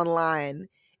went online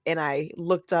and I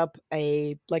looked up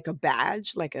a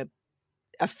badge, like a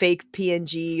fake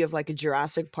PNG of like a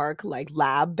Jurassic Park like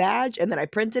lab badge. And then I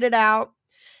printed it out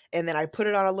and then I put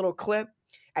it on a little clip.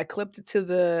 I clipped it to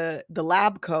the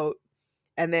lab coat.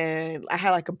 And then I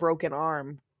had like a broken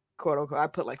arm, quote unquote. I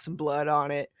put like some blood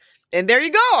on it. And there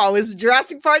you go. I was a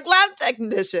Jurassic Park lab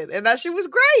technician. And that shit was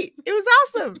great. It was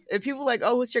awesome. And people were like,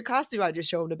 oh, what's your costume? I just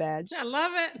show them the badge. I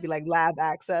love it. It'd be like lab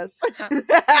access.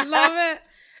 I love it.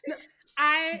 No,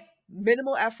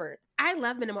 Minimal effort. I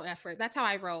love minimal effort. That's how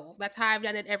I roll. That's how I've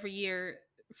done it every year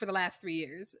for the last 3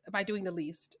 years, by doing the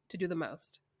least to do the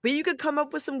most. But you could come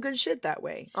up with some good shit that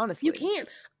way, honestly. You can't.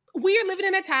 We are living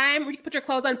in a time where you can put your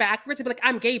clothes on backwards and be like,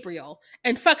 I'm Gabriel,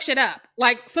 and fuck shit up.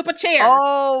 Like, flip a chair.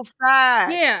 Oh,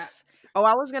 facts. Yeah. Oh,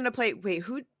 I was going to play. Wait,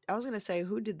 who? I was going to say,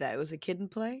 who did that? It was a Kid and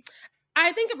Play?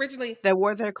 I think originally. That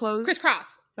wore their clothes? Criss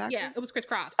Cross. Backwards? Yeah, it was Criss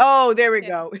Cross. Oh, there we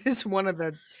go. It's one of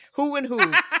the who and who.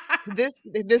 this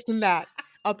and that.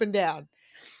 Up and down.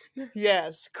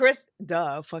 Yes.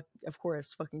 Fuck, of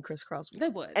course, fucking crisscross. They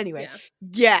would. Anyway, yeah.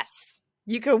 Yes.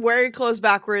 You can wear your clothes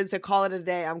backwards and call it a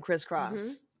day. I'm crisscross.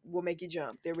 Mhm. We'll make you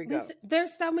jump. There we go.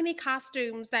 There's so many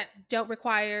costumes that don't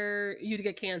require you to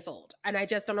get canceled. And I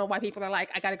just don't know why people are like,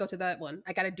 I got to go to that one.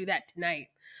 I got to do that tonight.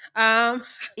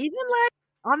 Even like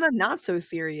on a not so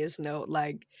serious note,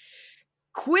 like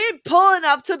quit pulling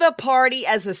up to the party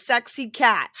as a sexy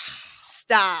cat.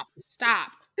 Stop.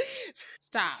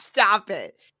 Stop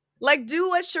it. Like, do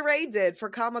what Sheree did for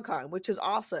Comic-Con, which is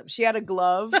awesome. She had a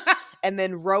glove and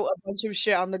then wrote a bunch of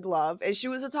shit on the glove, and she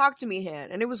was a talk to me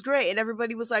hand, and it was great. And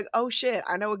everybody was like, oh shit,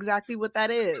 I know exactly what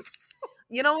that is.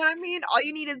 You know what I mean? All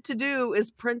you needed to do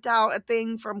is print out a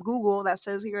thing from Google that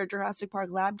says you're a Jurassic Park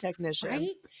lab technician. Right?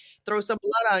 Throw some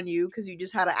blood on you because you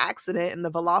just had an accident in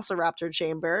the Velociraptor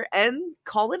chamber and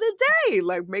call it a day.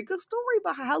 Like, make a story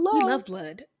behind. Hello. We love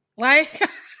blood. Like,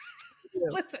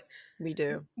 listen. We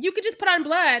do. You could just put on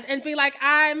blood and be like,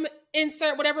 I'm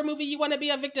insert whatever movie you want to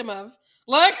be a victim of.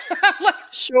 Like,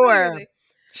 Sure. literally.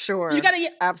 Sure.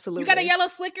 Absolutely. You got a yellow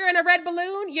slicker and a red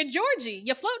balloon. You're Georgie.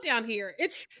 You float down here.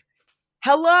 It's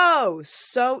hello.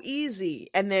 So easy.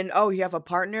 And then, oh, you have a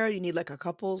partner. You need like a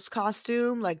couple's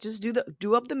costume. Like, just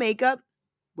do up the makeup.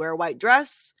 Wear a white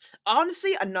dress.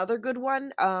 Honestly, another good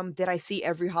one that I see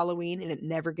every Halloween and it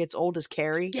never gets old is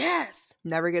Carrie. yes.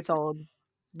 Never gets old.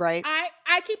 Right?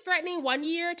 I keep threatening one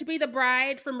year to be the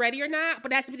bride from Ready or Not,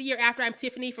 but it has to be the year after I'm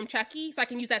Tiffany from Chucky, so I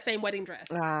can use that same wedding dress.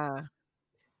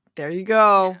 There you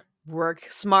go. Yeah. Work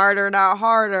smarter, not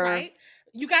harder. Right?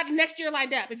 You got next year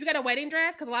lined up. If you got a wedding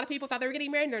dress, because a lot of people thought they were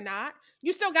getting married and they're not,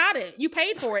 you still got it. You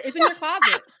paid for it. It's in your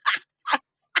closet.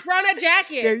 Throw on a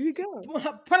jacket. There you go.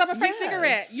 Pull up a fake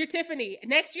cigarette. Yes. You're Tiffany.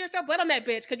 Next year, throw blood on that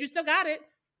bitch because you still got it.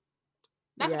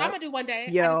 That's what I'm going to do one day.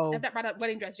 Yo. I've not brought a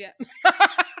wedding dress yet.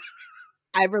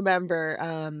 I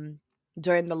remember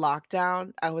during the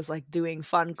lockdown, I was like doing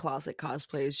fun closet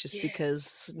cosplays just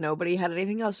because nobody had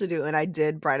anything else to do. And I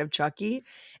did Bride of Chucky,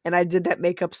 and I did that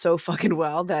makeup so fucking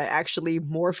well that I actually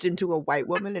morphed into a white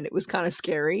woman, and it was kind of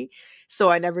scary. So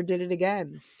I never did it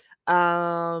again.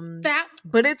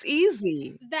 But it's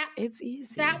easy. It's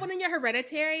easy. That one and your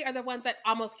Hereditary are the ones that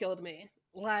almost killed me.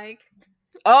 Like,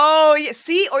 oh yeah,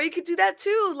 see, or you could do that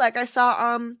too. Like I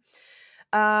saw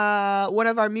one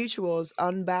of our mutuals,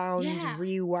 Unbound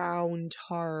Rewound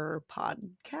horror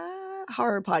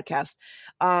podcast.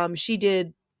 She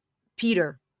did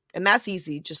Peter, and that's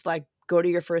easy. Just like go to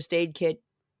your first aid kit,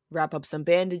 wrap up some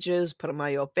bandages, put them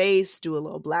on your face, do a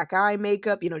little black eye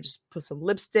makeup, just put some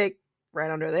lipstick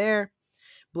right under there,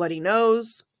 bloody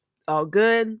nose, all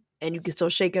good, and you can still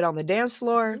shake it on the dance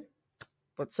floor.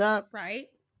 What's up? Right.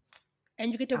 And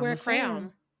you get to wear a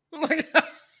crown.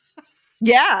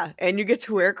 Yeah, and you get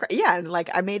to wear and like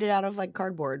I made it out of like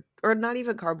cardboard, or not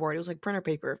even cardboard. It was like printer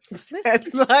paper.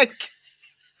 Like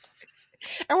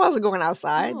I wasn't going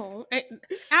outside. No.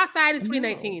 Outside in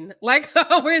 2019. No. Like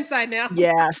we're inside now.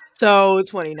 Yeah, so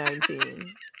 2019.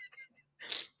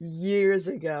 Years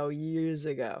ago.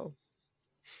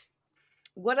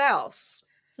 What else?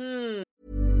 Hey,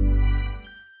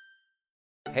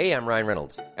 I'm Ryan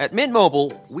Reynolds. At Mint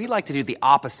Mobile, we like to do the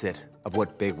opposite of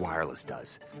what Big Wireless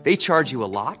does. They charge you a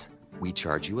lot, we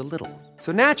charge you a little.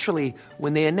 So naturally,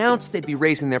 when they announced they'd be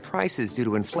raising their prices due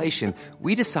to inflation,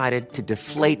 we decided to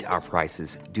deflate our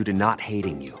prices due to not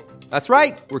hating you. That's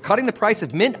right. We're cutting the price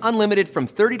of Mint Unlimited from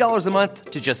 $30 a month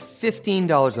to just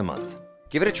 $15 a month.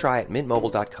 Give it a try at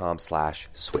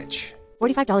mintmobile.com/switch.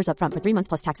 $45 up front for 3 months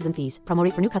plus taxes and fees. Promo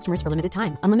rate for new customers for limited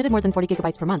time. Unlimited more than 40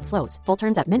 gigabytes per month. Slows full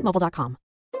terms at mintmobile.com.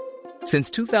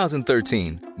 Since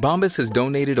 2013, Bombas has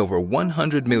donated over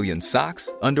 100 million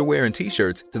socks, underwear, and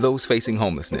T-shirts to those facing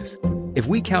homelessness. If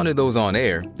we counted those on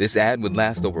air, this ad would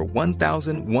last over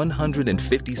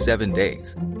 1,157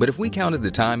 days. But if we counted the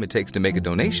time it takes to make a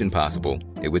donation possible,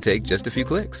 it would take just a few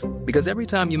clicks. Because every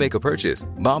time you make a purchase,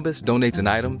 Bombas donates an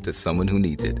item to someone who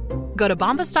needs it. Go to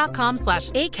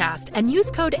bombas.com/ACAST and use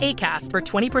code ACAST for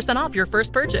 20% off your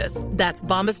first purchase. That's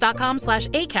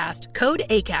bombas.com/ACAST, code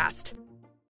ACAST.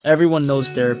 Everyone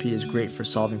knows therapy is great for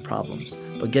solving problems,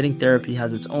 but getting therapy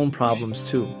has its own problems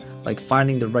too, like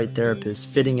finding the right therapist,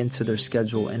 fitting into their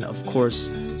schedule, and of course,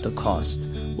 the cost.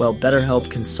 Well,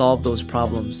 BetterHelp can solve those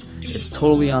problems. It's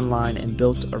totally online and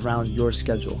built around your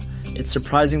schedule. It's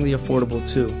surprisingly affordable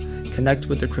too. Connect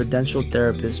with a credentialed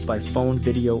therapist by phone,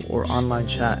 video, or online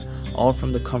chat, all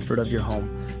from the comfort of your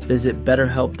home. Visit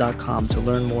BetterHelp.com to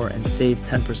learn more and save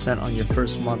 10% on your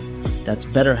first month. That's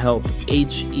BetterHelp,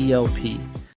 H-E-L-P.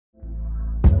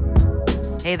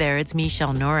 Hey there, it's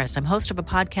Michelle Norris. I'm host of a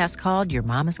podcast called Your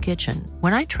Mama's Kitchen.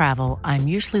 When I travel, I'm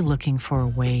usually looking for a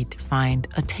way to find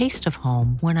a taste of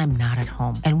home when I'm not at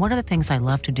home. And one of the things I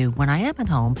love to do when I am at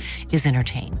home is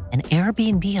entertain. And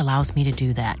Airbnb allows me to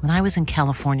do that. When I was in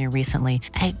California recently,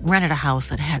 I rented a house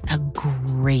that had a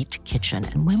great kitchen.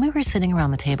 And when we were sitting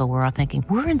around the table, we were all thinking,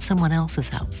 we're in someone else's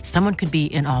house. Someone could be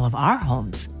in all of our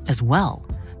homes as well.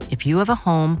 If you have a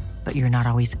home, but you're not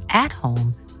always at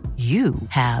home, you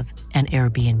have an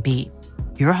Airbnb.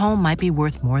 Your home might be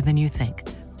worth more than you think.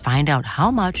 Find out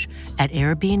how much at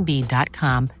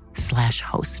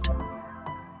airbnb.com/host.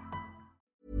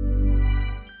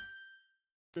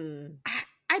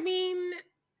 I mean,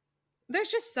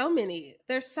 there's just so many.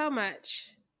 There's so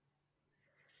much.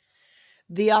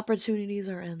 The opportunities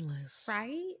are endless.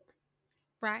 Right?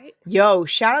 Right? Yo,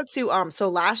 shout out to so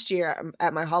last year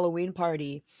at my Halloween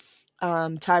party,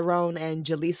 Tyrone and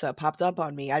Jaleesa popped up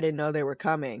on me. I didn't know they were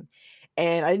coming.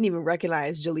 And I didn't even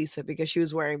recognize Jaleesa because she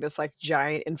was wearing this like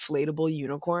giant inflatable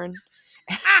unicorn.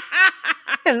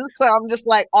 And so I'm just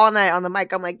like all night on the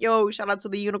mic. I'm like, yo, shout out to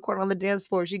the unicorn on the dance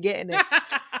floor. She getting it.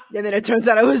 And then it turns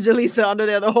out it was Jaleesa under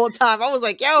there the whole time. I was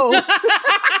like, yo.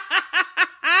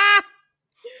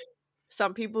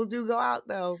 Some people do go out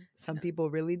though. Some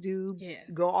people really do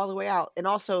go all the way out. And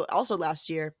also last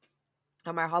year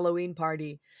at my Halloween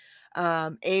party,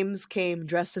 Ames came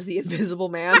dressed as the Invisible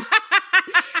Man,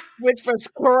 which was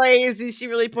crazy. She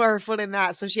really put her foot in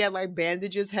that. So she had like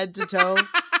bandages head to toe,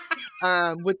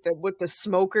 with the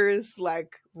smokers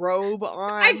like robe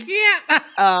on. I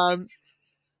can't.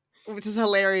 Which is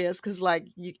hilarious because like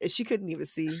she couldn't even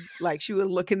see. Like she was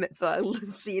looking at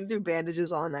seeing through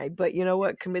bandages all night. But you know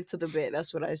what? Commit to the bit.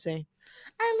 That's what I say.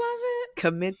 I love it.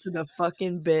 Commit to the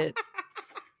fucking bit.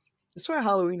 That's why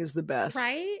Halloween is the best.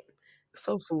 Right?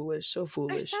 So foolish, so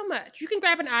foolish. There's so much. You can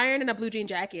grab an iron and a blue jean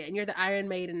jacket, and you're the Iron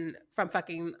Maiden from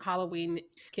fucking Halloween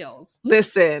Kills.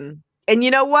 Listen, and you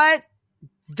know what?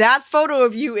 That photo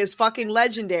of you is fucking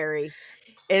legendary.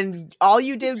 And all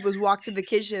you did was walk to the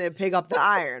kitchen and pick up the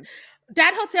iron.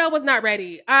 That hotel was not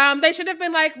ready. They should have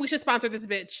been like, we should sponsor this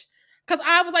bitch. Because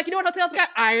I was like, you know what hotels got?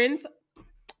 Irons.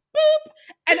 Boop.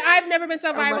 And I've never been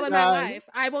so viral in my life.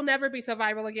 I will never be so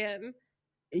viral again.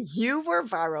 You were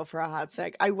viral for a hot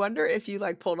sec. I wonder if you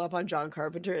like pulled up on John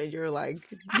Carpenter and you're like,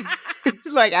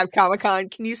 like at Comic-Con,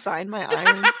 can you sign my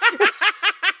iron?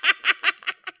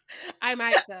 I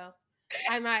might though.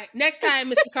 I might. Next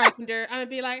time, Mr. Carpenter, I'm gonna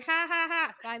be like, ha ha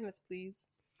ha, sign this, please.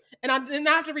 And I'll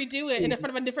have to redo it in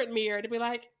front of a different mirror to be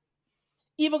like,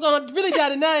 Evil gonna really die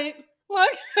tonight. What?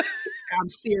 I'm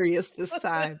serious this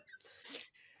time.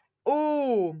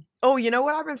 Oh, you know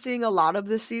what I've been seeing a lot of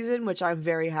this season, which I'm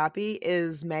very happy,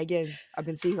 is Megan. I've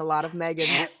been seeing a lot of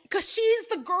Megans. Because she's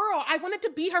the girl. I wanted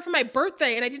to be her for my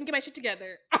birthday, and I didn't get my shit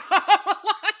together.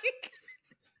 Like...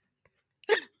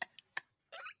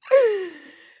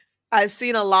 I've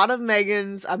seen a lot of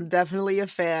Megans. I'm definitely a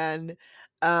fan.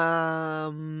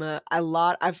 Also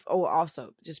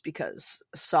just because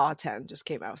Saw 10 just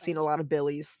came out. I've seen a lot of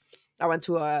Billies. I went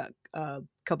to a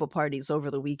couple parties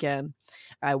over the weekend.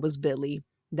 I was Billy.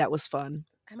 That was fun.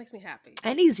 That makes me happy.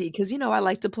 And easy, because, you know, I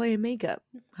like to play in makeup.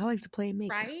 Right? So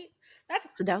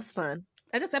that was fun.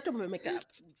 That's acceptable in makeup.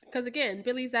 Because, again,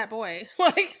 Billy's that boy.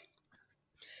 Like,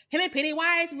 him and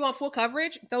Pennywise, if you want full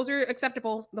coverage, those are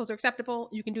acceptable.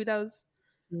 You can do those.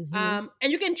 Mm-hmm.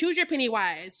 And you can choose your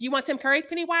Pennywise. You want Tim Curry's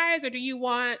Pennywise, or do you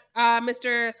want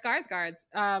Mr. Skarsgård's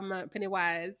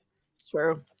Pennywise?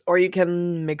 True. Or you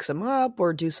can mix them up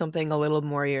or do something a little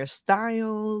more your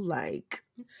style. Like,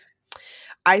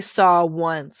 I saw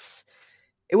once,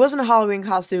 it wasn't a Halloween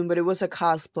costume, but it was a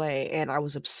cosplay, and I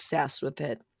was obsessed with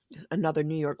it. Another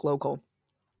New York local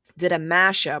did a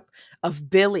mashup of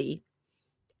Billy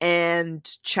and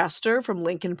Chester from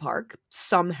Linkin Park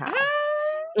somehow.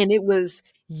 And it was,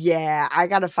 yeah, I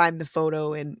gotta find the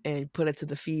photo and put it to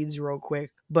the feeds real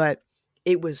quick. But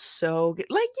it was so good.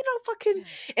 Like, fucking,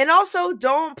 and also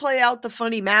don't play out the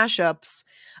funny mashups.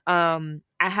 I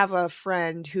have a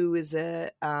friend who is a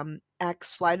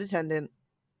ex-flight attendant,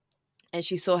 and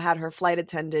she still had her flight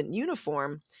attendant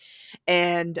uniform.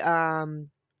 And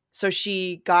so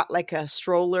she got like a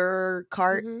stroller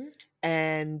cart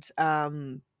and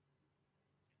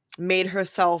made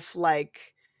herself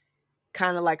like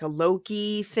kind of like a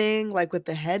Loki thing, like with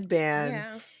the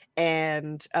headband,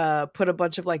 and put a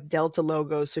bunch of like Delta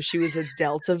logos. So she was a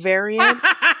Delta variant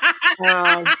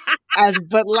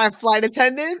but like flight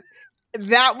attendant.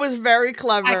 That was very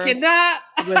clever. I cannot.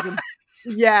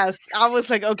 Yes, I was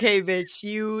like, okay, bitch,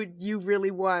 you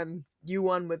really won. You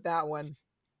won with that one.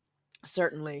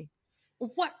 Certainly.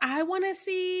 What I want to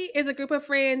see is a group of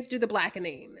friends do the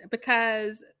blackening,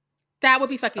 because that would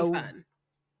be fucking fun.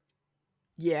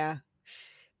 Yeah.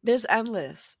 There's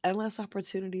endless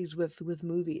opportunities with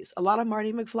movies. A lot of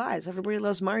Marty McFlys. Everybody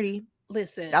loves Marty.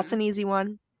 Listen. That's an easy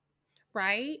one.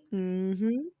 Right?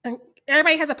 Mm-hmm. And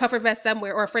everybody has a puffer vest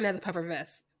somewhere, or a friend has a puffer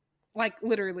vest. Like,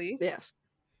 literally. Yes.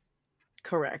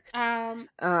 Correct.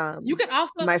 You could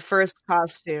also... My first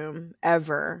costume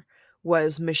ever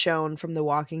was Michonne from The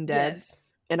Walking Dead. Yes.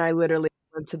 And I literally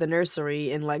went to the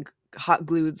nursery and like hot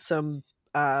glued some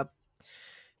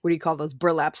what do you call those,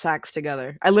 burlap sacks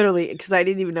together. I literally, because I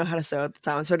didn't even know how to sew at the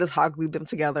time, so I just hot glued them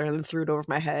together and then threw it over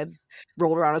my head,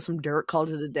 rolled around in some dirt, called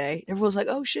it a day. Everyone was like,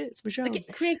 "Oh shit, it's Michonne."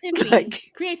 Like, creativity.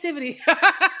 Creativity.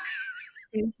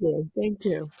 Thank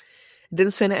you.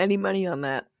 Didn't spend any money on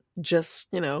that.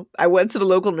 Just, I went to the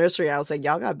local nursery. I was like,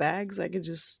 "Y'all got bags? I could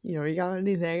just, you got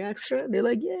anything extra?" And they're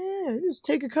like, "Yeah, just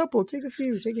take a couple, take a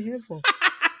few, take a handful."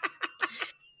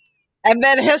 And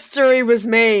then history was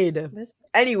made.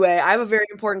 Anyway, I have a very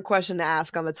important question to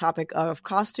ask on the topic of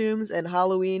costumes and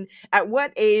Halloween. At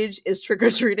what age is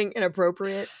trick-or-treating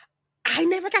inappropriate? I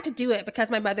never got to do it because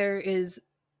my mother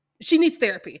she needs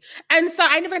therapy. And so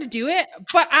I never got to do it,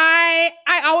 but I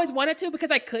always wanted to because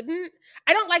I couldn't.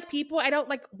 I don't like people. I don't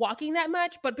like walking that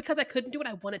much, but because I couldn't do it,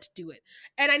 I wanted to do it.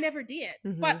 And I never did.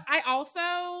 Mm-hmm. But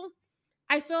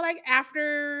I feel like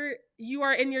after you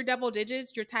are in your double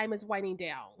digits, your time is winding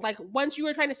down. Like, once you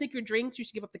are trying to sneak your drinks, you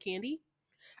should give up the candy.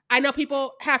 I know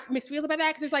people have mixed feelings about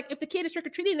that, because there's like, if the kid is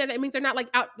trick-or-treating, then that means they're not like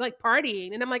out like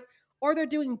partying. And I'm like, or they're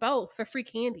doing both for free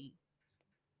candy.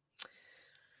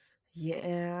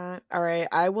 Yeah. All right.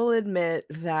 I will admit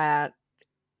that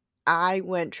I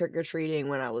went trick-or-treating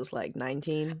when I was like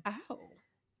 19.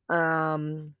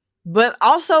 Oh. But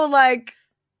also, like,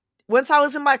 once I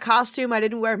was in my costume, I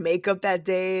didn't wear makeup that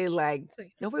day. Like,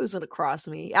 nobody was gonna cross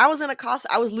me. I was in a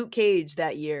costume. I was Luke Cage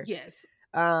that year. Yes.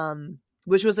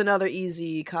 Which was another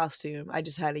easy costume. I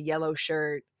just had a yellow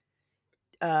shirt,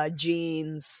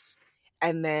 jeans,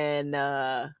 and then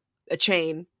a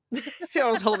chain. I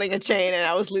was holding a chain, and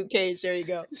I was Luke Cage. There you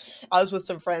go. I was with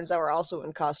some friends that were also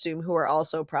in costume, who were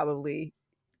also probably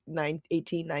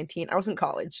 18, 19. I was in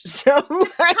college. So like,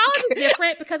 college is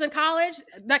different, because in college,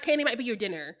 that candy might be your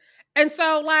dinner. And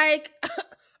so, like,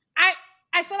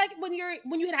 I feel like when you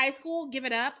hit high school, give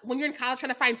it up. When you're in college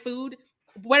trying to find food,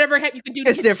 whatever heck you can do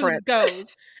to keep food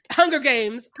goes. Hunger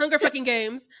fucking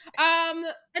games.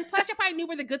 And plus, you probably knew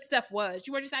where the good stuff was.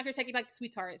 You were just out here taking like the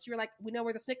sweet tarts. You were like, we know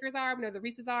where the Snickers are, we know where the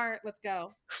Reese's are. Let's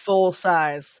go. Full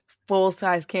size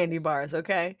candy bars.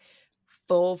 Okay,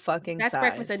 full fucking size. That's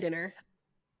breakfast and dinner.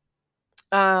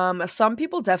 Some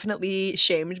people definitely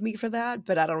shamed me for that,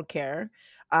 but I don't care.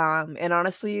 And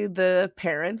honestly, the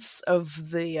parents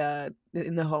of the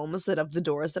in the homes of the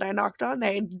doors that I knocked on,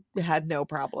 they had no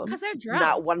problem. Because they're drunk.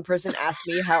 Not one person asked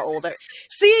me how old I...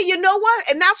 See, you know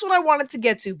what? And that's what I wanted to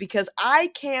get to, because I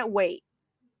can't wait.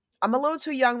 I'm a little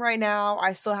too young right now.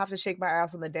 I still have to shake my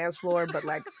ass on the dance floor, but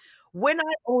like, when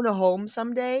I own a home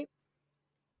someday,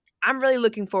 I'm really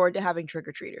looking forward to having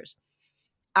trick-or-treaters.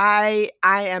 I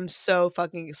am so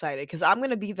fucking excited, because I'm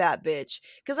gonna be that bitch.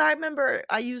 Because I remember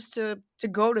I used to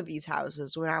go to these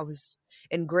houses when I was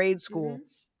in grade school,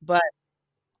 but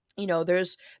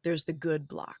there's the good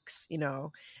blocks,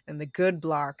 and the good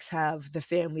blocks have the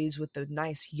families with the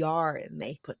nice yard, and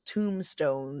they put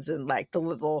tombstones and like the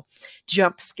little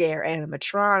jump scare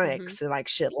animatronics and like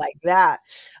shit like that.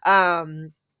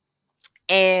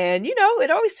 And, you know, it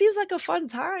always seems like a fun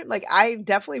time. Like, I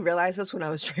definitely realized this when I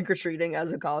was trick-or-treating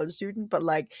as a college student, but,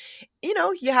 like, you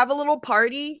know, you have a little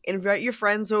party, invite your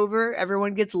friends over,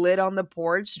 everyone gets lit on the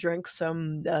porch, drink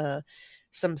some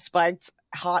spiked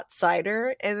hot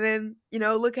cider, and then, you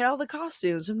know, look at all the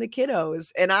costumes from the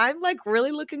kiddos. And I'm, like,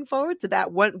 really looking forward to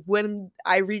that when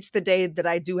I reach the day that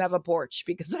I do have a porch,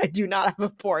 because I do not have a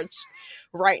porch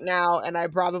right now, and I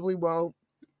probably won't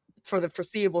for the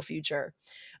foreseeable future.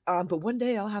 But one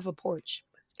day I'll have a porch,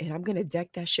 and I'm gonna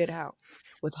deck that shit out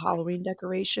with Halloween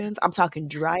decorations. I'm talking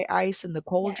dry ice in the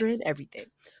cauldron, everything.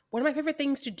 One of my favorite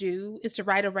things to do is to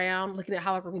ride around looking at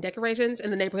Halloween decorations in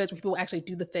the neighborhoods where people actually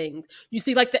do the things. You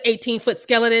see like the 18-foot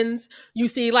skeletons. You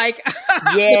see like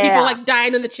the people like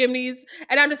dying in the chimneys.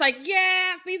 And I'm just like,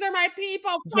 yes, these are my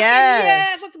people.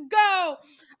 Yes, let's go.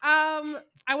 I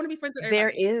want to be friends with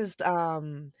everybody. There is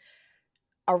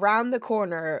around the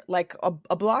corner, like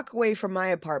a block away from my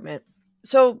apartment.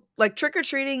 So like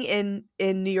trick-or-treating in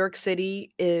New York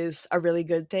City is a really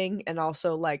good thing, and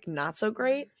also like not so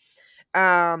great.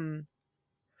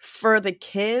 For the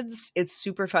kids, it's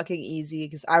super fucking easy,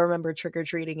 because I remember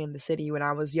trick-or-treating in the city when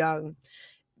I was young.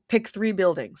 Pick 3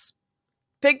 buildings.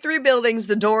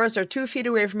 The doors are 2 feet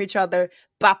away from each other.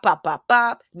 Bop, bop, bop,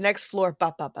 bop. Next floor,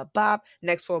 bop, bop, bop, bop.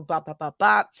 Next floor, bop, bop, bop,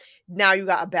 bop. Now you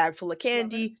got a bag full of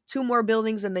candy, 2 more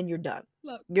buildings, and then you're done.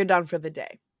 You're done for the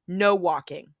day. No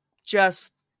walking.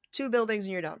 Just 2 buildings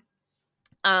and you're done.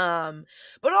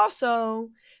 But also,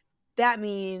 that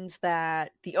means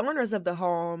that the owners of the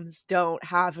homes don't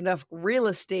have enough real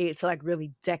estate to like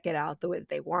really deck it out the way that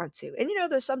they want to. And, you know,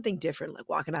 there's something different, like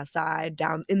walking outside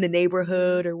down in the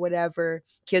neighborhood or whatever,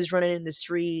 kids running in the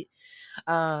street,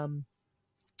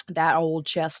 that old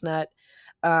chestnut.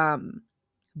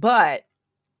 But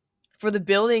for the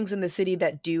buildings in the city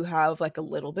that do have like a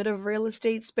little bit of real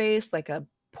estate space, like a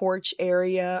porch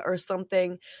area or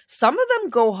something, some of them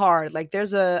go hard. Like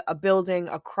there's a building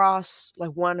across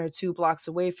like 1 or 2 blocks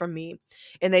away from me,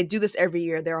 and they do this every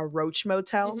year. They're a roach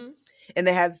motel, and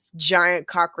they have giant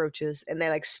cockroaches, and they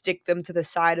like stick them to the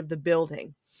side of the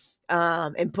building,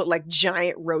 and put like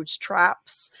giant roach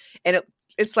traps, and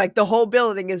it's like the whole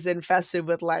building is infested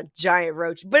with like giant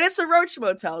roach, but it's a roach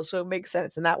motel, so it makes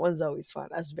sense. And that one's always fun.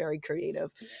 That's very creative,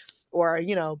 or,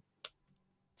 you know,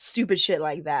 stupid shit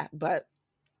like that. But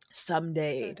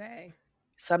someday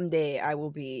I will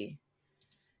be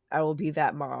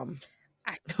that mom.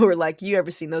 Or like, you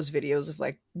ever seen those videos of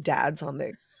like dads on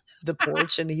the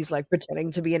porch and he's like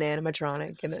pretending to be an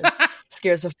animatronic and then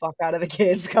scares the fuck out of the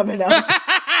kids coming up?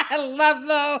 I love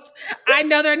those. I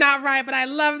know they're not right, but I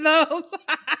love those.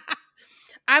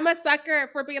 I'm a sucker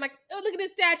for being like, oh, look at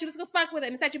this statue, let's go fuck with it.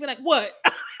 And the statue be like, what?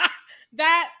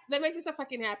 that makes me so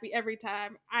fucking happy every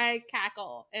time. I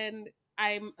cackle and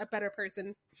I'm a better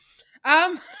person.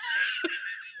 Oh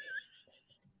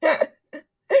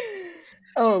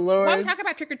Lord. While we talk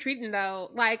about trick-or-treating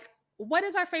though, like what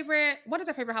is our favorite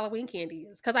Halloween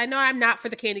candies? Because I know I'm not for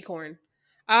the candy corn.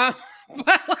 But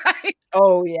like,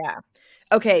 oh yeah.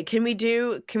 Okay, can we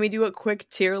do a quick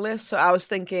tier list? So I was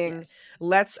thinking,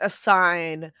 let's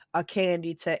assign a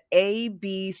candy to A,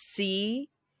 B, C.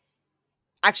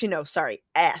 Actually, no, sorry,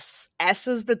 S. S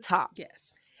is the top.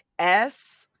 Yes.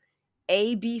 S,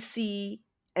 A, B, C,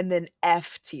 and then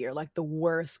F tier, like the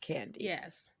worst candy.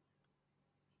 Yes.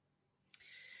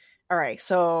 All right,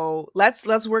 so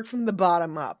let's work from the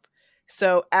bottom up.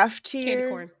 So F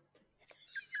tier,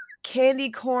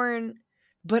 candy corn,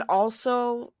 but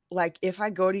also like if I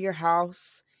go to your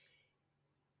house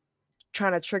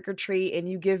trying to trick or treat and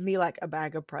you give me like a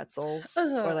bag of pretzels,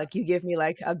 or like you give me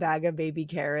like a bag of baby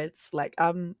carrots, like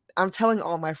I'm telling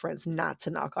all my friends not to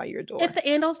knock on your door. If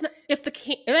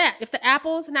the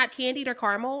apple's not candied or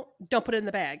caramel, don't put it in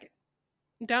the bag.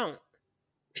 Don't.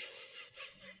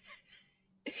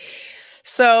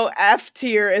 So F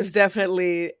tier is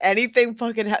definitely anything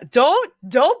fucking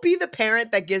don't be the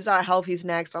parent that gives out healthy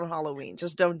snacks on Halloween.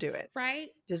 Just don't do it. Right?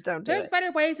 Just don't do it. There's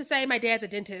better ways to say my dad's a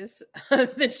dentist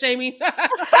than shaming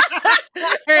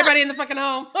everybody in the fucking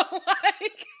home.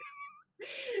 Like,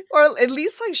 or at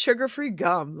least like sugar-free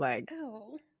gum, like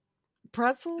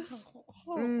pretzels.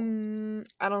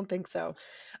 I don't think so.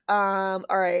 All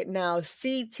right, now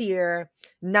C tier,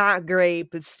 not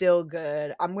great, but still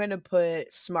good. I'm gonna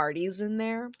put Smarties in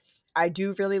there. I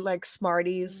do really like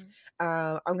Smarties.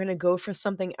 I'm gonna go for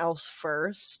something else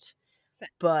first,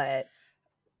 but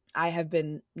I have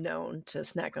been known to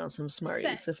snack on some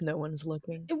Smarties if no one's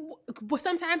looking.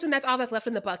 Sometimes when that's all that's left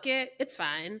in the bucket, it's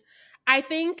fine. I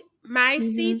think my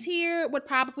C tier would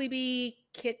probably be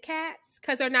Kit Kats,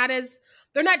 because they're not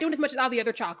doing as much as all the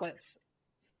other chocolates.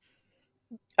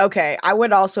 Okay, I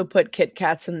would also put Kit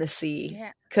Kats in the C.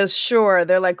 Yeah. Because sure,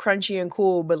 they're like crunchy and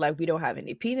cool, but like we don't have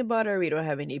any peanut butter, we don't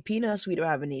have any peanuts, we don't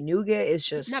have any nougat. It's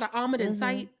just Not an almond in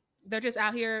sight. They're just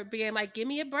out here being like, give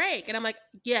me a break. And I'm like,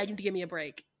 yeah, you need to give me a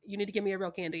break. You need to give me a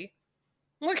real candy.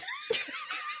 Look.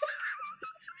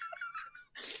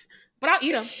 But I'll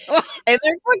eat them. And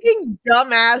they're fucking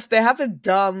dumbass. They have a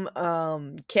dumb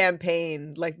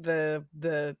campaign, like the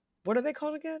what are they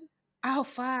called again? Oh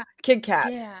fuck. Kit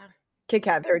Kat. Yeah. Kit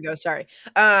Kat. There we go. Sorry.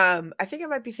 I think I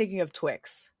might be thinking of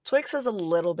Twix. Twix is a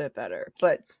little bit better,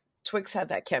 but Twix had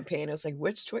that campaign. It was like,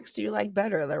 which Twix do you like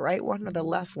better, the right one or the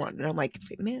left one? And I'm like,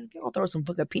 man, I'll throw some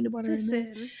fucking peanut butter in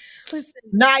there. Listen.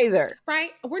 Neither.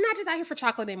 Right? We're not just out here for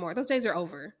chocolate anymore. Those days are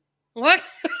over. What?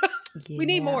 Yeah. We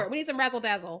need more. We need some razzle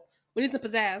dazzle. We need some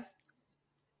pizzazz.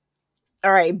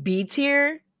 All right, B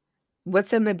tier.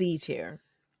 What's in the B tier?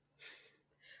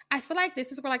 I feel like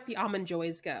this is where like the almond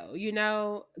joys go. You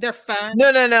know, they're fun.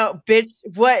 No, bitch.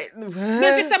 What?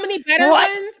 There's just so many better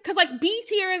ones. Because like B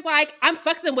tier is like I'm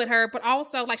fucking with her, but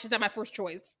also like she's not my first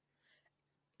choice.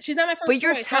 She's not my first choice. But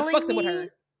you're telling I'm fucking with her.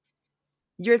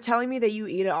 You're telling me that you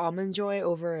eat an almond joy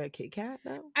over a Kit Kat,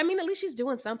 though? I mean, at least she's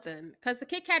doing something. Because the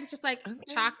Kit Kat is just like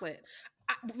chocolate.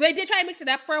 They did try and mix it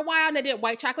up for a while, and they did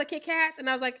white chocolate Kit Kats, and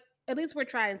I was like, at least we're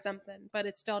trying something, but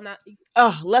it's still not.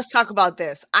 Oh, let's talk about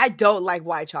this. I don't like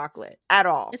white chocolate at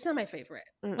all. It's not my favorite.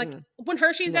 Like when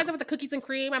Hershey's does it with the cookies and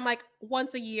cream, I'm like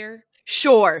once a year.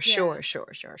 Sure.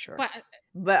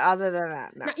 But other than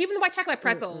that, no. Now, even the white chocolate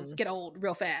pretzels get old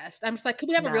real fast. I'm just like, could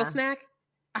we have a real snack?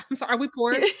 I'm sorry, are we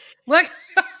poor? Like,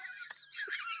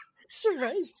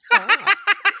 Sheree, stop.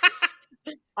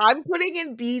 I'm putting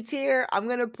in B tier. I'm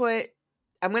gonna put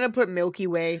Milky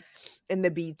Way in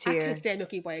the B tier. I can't stand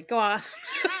Milky Way. Go on.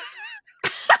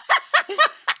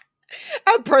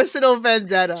 A personal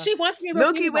vendetta. She wants to be a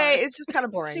Milky Way. It's just kind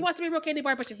of boring. She wants to be a real candy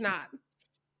bar, but she's not.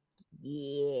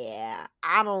 Yeah,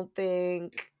 I don't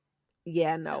think.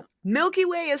 Yeah, no. Milky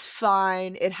Way is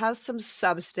fine. It has some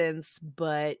substance,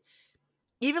 but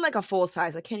even like a full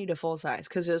size, I can't eat a full size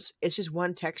because it's just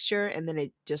one texture, and then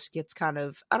it just gets kind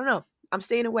of, I don't know. I'm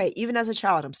staying away. Even as a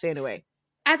child, I'm staying away.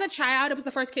 As a child, it was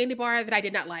the first candy bar that I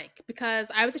did not like because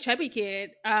I was a chubby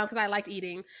kid because I liked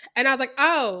eating. And I was like,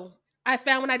 oh, I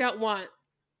found what I don't want.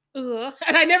 Ugh.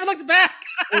 And I never looked back.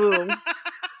 Ooh,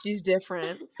 she's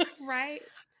different. Right?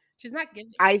 She's not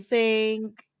giving. I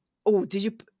think,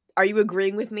 are you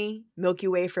agreeing with me? Milky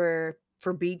Way for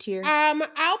B tier?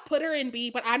 I'll put her in B,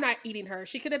 but I'm not eating her.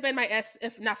 She could have been my S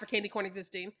if not for candy corn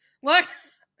existing. Look.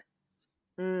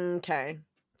 Okay.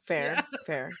 Fair.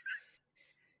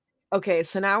 Okay,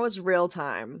 so now it's real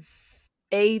time.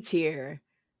 A tier.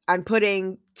 I'm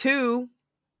putting 2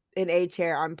 in A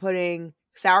tier. I'm putting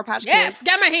Sour Patch Kids. Yes,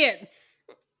 got my head.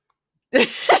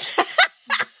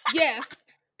 Yes.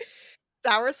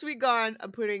 Sour Sweet Gone.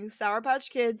 I'm putting Sour Patch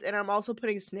Kids, and I'm also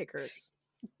putting Snickers.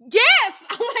 Yes!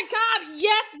 Oh my God!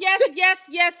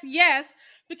 Yes!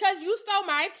 Because you stole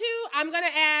mine too, I'm gonna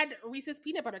add Reese's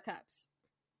Peanut Butter Cups.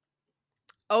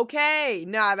 Okay,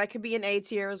 that could be an A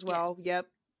tier as well. Yes. Yep,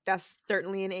 that's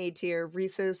certainly an A tier.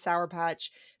 Reese's, Sour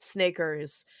Patch,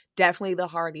 Snickers, definitely the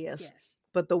hardiest. Yes.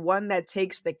 But the one that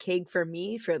takes the cake for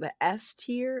me for the S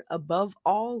tier above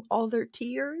all other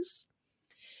tiers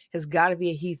has got to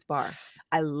be a Heath bar.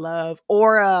 I love,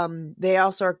 or they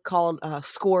also are called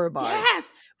Score bars.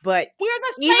 Yes, but we're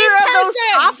the same either person. of those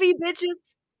toffee bitches.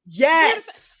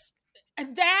 Yes,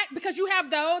 and that because you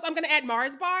have those, I'm gonna add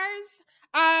Mars bars.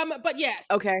 But yes.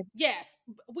 Okay. Yes.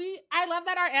 I love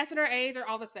that our S and our A's are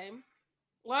all the same.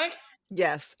 Like,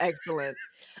 yes, excellent.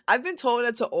 I've been told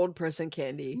it's an old person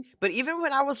candy, but even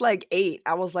when I was like 8,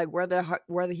 I was like, where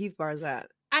the Heath bars at?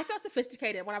 I felt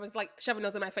sophisticated when I was like shoving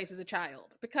those in my face as a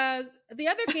child because the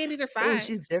other candies are fine. Ooh,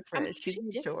 she's different. She's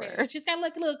mature. Different. She's got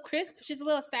like a little crisp. She's a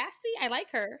little sassy. I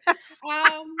like her.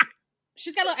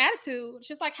 She's got a little attitude.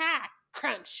 She's like, hi,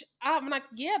 crunch. I'm like,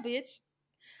 yeah, bitch.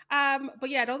 But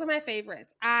yeah, those are my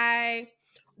favorites.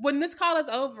 When this call is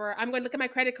over, I'm going to look at my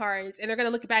credit cards and they're going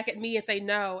to look back at me and say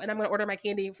no, and I'm going to order my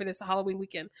candy for this Halloween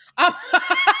weekend.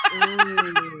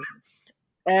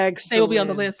 Excellent. They will be on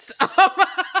the list.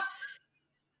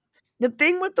 The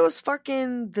thing with those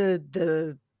fucking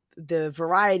the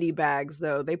variety bags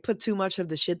though, they put too much of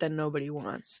the shit that nobody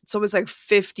wants. So it's like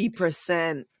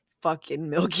 50% fucking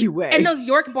Milky Way. And those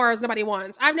York bars nobody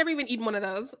wants. I've never even eaten one of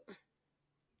those.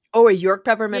 Oh, a York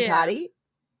peppermint patty?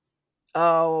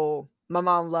 Oh, my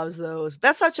mom loves those.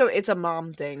 That's it's a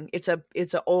mom thing. It's a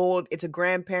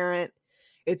grandparent.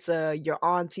 It's your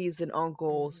aunties and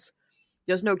uncles.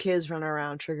 There's no kids running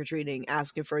around trick-or-treating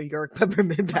asking for York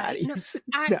peppermint patties.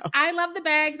 No. I love the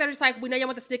bags that are just like, we know y'all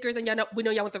want the Snickers and we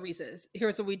know y'all want the Reese's.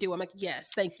 Here's what we do. I'm like,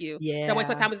 yes, thank you. Yeah. Don't waste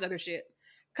my time with this other shit.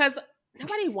 Because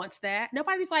nobody wants that.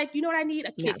 Nobody's like, you know what I need?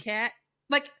 A Kit Kat.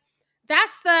 Like,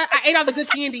 that's I ate all the good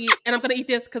candy and I'm going to eat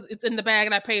this because it's in the bag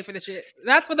and I paid for the shit.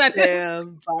 That's what that is.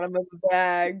 Bottom of the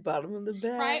bag.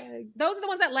 Right? Those are the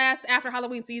ones that last after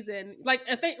Halloween season. Like,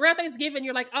 around Thanksgiving,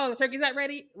 you're like, oh, the turkey's not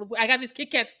ready? I got these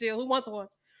Kit Kats still. Who wants one?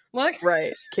 Like,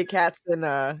 right. Kit Kats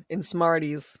and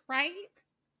Smarties. Right?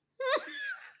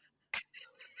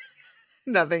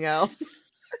 Nothing else.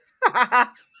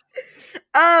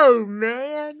 Oh,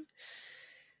 man.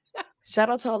 Shout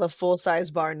out to all the full-size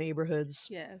bar neighborhoods.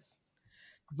 Yes.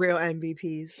 Real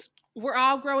MVPs. We're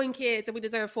all growing kids and we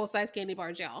deserve full-size candy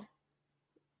bars, y'all.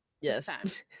 Yes.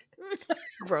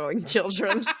 Growing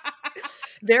children.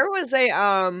 There was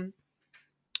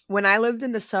when I lived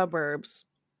in the suburbs,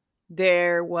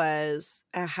 there was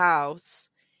a house,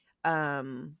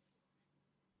 and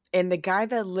the guy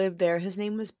that lived there, his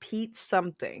name was Pete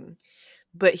something,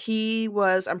 but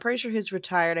I'm pretty sure he's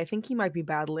retired. I think he might be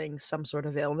battling some sort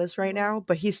of illness right now,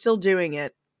 but he's still doing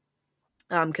it.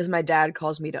 Because my dad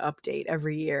calls me to update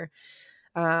every year.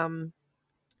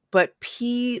 But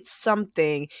Pete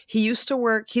something, he's a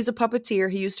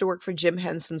puppeteer. He used to work for Jim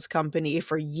Henson's company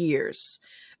for years,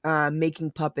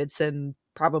 making puppets and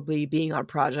probably being on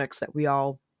projects that we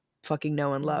all fucking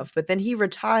know and love. But then he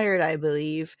retired, I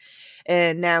believe.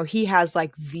 And now he has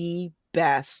like the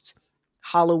best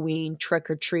Halloween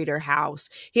trick-or-treater house.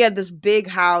 He had this big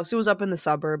house. It was up in the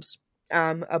suburbs,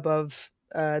 above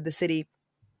the city.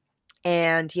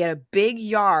 And he had a big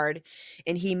yard,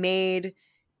 and he made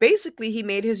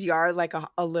his yard like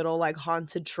a little like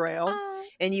haunted trail.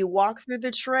 And you walk through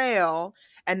the trail,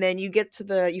 and then you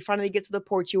finally get to the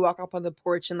porch. You walk up on the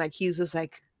porch, and like he's this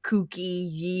like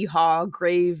kooky yeehaw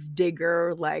grave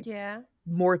digger, like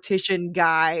mortician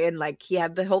guy, and like he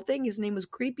had the whole thing. His name was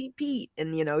Creepy Pete,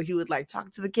 and he would like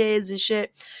talk to the kids and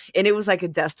shit. And it was like a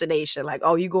destination. Like,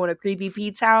 oh, you going to Creepy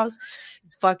Pete's house?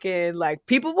 Fucking like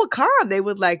people would come. They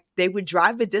would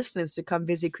drive a distance to come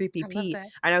visit Creepy Pete.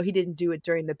 I know he didn't do it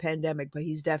during the pandemic, but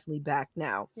he's definitely back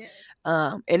now.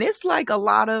 And it's like a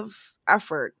lot of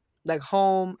effort, like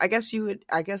home. I guess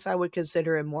I would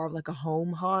consider it more of like a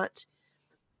home haunt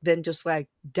than just like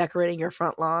decorating your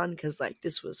front lawn, because like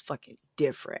this was fucking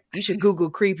different. You should Google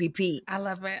Creepy Pete. I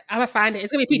love it. I'm gonna find it.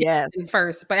 It's gonna be Pete Davidson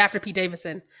first, but after Pete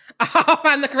Davidson, I'll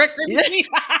find the correct Creepy Pete.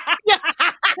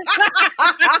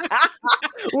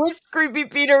 Which Creepy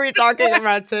Pete are we talking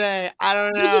about today? I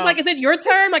don't know. Google's like, is it your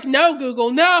turn? Like, no,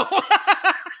 Google, no.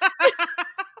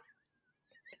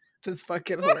 That's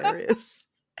fucking hilarious.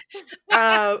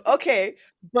 Okay,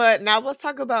 but now let's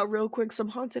talk about real quick some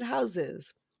haunted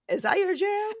houses. Is that your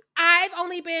jam? I've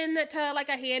only been to like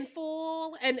a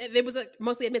handful, and it was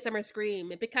mostly a Midsummer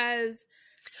Scream because.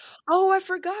 Oh, I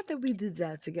forgot that we did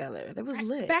that together. That was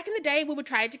lit. Back in the day, we would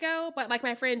try to go, but like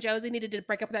my friend Josie needed to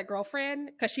break up with that girlfriend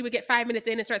because she would get 5 minutes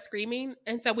in and start screaming,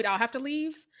 and so we'd all have to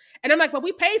leave. And I'm like, "But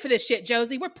we paid for this shit,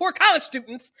 Josie. We're poor college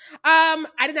students." I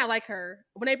did not like her.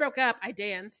 When they broke up, I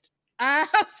danced.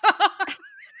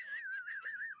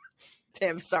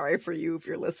 Damn, sorry for you if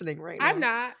you're listening right now. I'm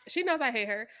not. She knows I hate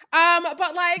her.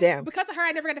 But like, because of her,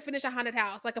 I never got to finish a haunted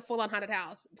house, like a full-on haunted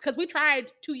house, because we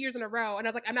tried 2 years in a row, and I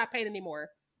was like, I'm not paying anymore.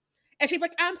 And she'd be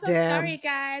like, I'm so sorry,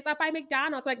 guys. I'll buy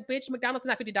McDonald's. Like, bitch, McDonald's is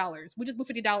not $50. We just blew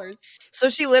 $50. So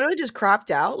she literally just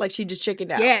cropped out? Like, she just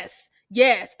chickened out?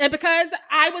 Yes. And because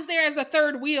I was there as the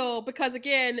third wheel, because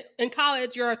again, in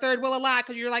college, you're a third wheel a lot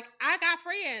because you're like, I got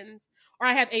friends, or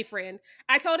I have a friend.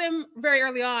 I told him very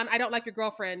early on, I don't like your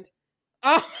girlfriend.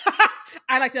 Oh,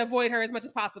 I like to avoid her as much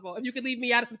as possible. If you could leave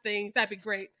me out of some things, that'd be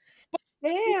great.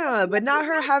 But not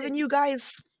her having you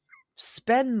guys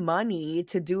spend money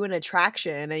to do an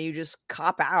attraction and you just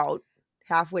cop out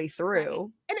halfway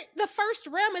through. And the first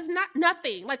rim is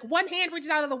nothing. Like one hand reaches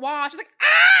out of the wall. She's like,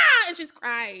 ah! And she's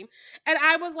crying. And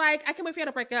I was like, I can't wait for you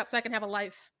to break up so I can have a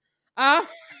life.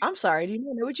 I'm sorry. Do you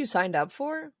know what you signed up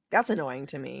for? That's annoying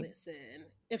to me. Listen,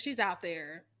 if she's out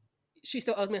there, she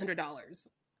still owes me $100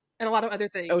 and a lot of other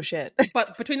things. Oh, shit.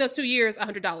 But between those 2 years,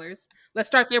 $100. Let's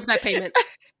start there with that payment.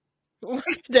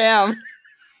 Damn.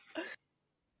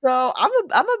 So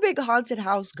I'm a big haunted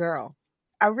house girl.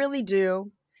 I really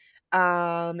do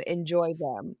enjoy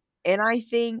them. And I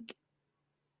think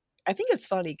it's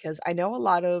funny because I know a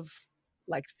lot of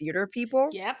like theater people.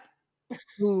 Yep.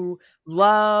 Who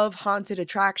love haunted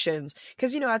attractions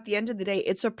because at the end of the day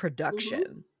it's a production.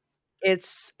 Mm-hmm.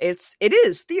 It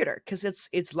is theater because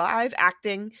it's live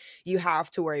acting. You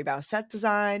have to worry about set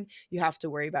design, you have to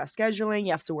worry about scheduling,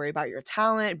 you have to worry about your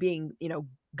talent being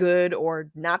good or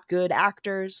not good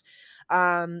actors.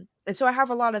 And so I have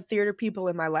a lot of theater people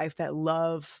in my life that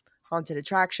love haunted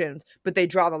attractions, but they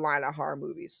draw the line at horror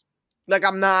movies. Like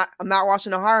I'm not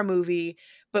watching a horror movie,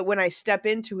 but when I step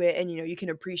into it and you can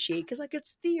appreciate, because like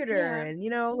it's theater and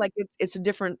like it's a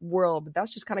different world. But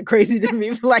that's just kind of crazy to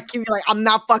me. Like you're like, I'm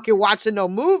not fucking watching no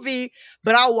movie,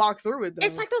 but I'll walk through it though.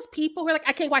 It's like those people who are like,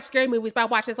 I can't watch scary movies, but I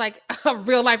watch this like a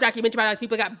real life documentary about those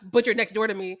people that got butchered next door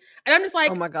to me. And I'm just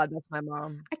like, oh my God, that's my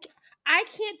mom. I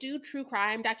can't do true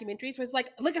crime documentaries where it's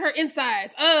like, look at her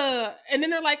insides. And then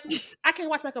they're like, I can't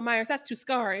watch Michael Myers. That's too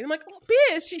scarring. And I'm like, oh,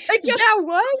 bitch. Yeah,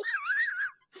 what?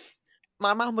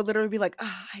 My mom would literally be like,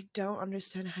 I don't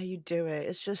understand how you do it.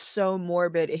 It's just so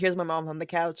morbid. Here's my mom on the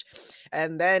couch.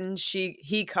 And then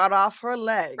he cut off her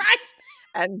legs. Right?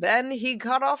 And then he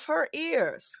cut off her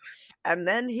ears. And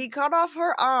then he cut off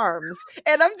her arms.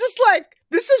 And I'm just like,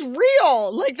 this is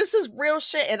real. Like, this is real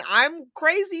shit. And I'm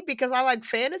crazy because I like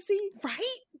fantasy. Right?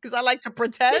 Because I like to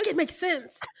pretend. Make it make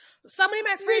sense. So many of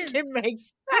my friends. Make it make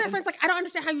sense. Some of my friends like, I don't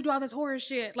understand how you do all this horror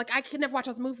shit. Like, I can never watch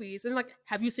those movies. And like,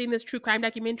 have you seen this true crime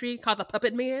documentary called The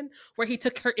Puppet Man, where he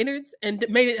took her innards and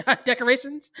made it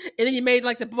decorations, and then he made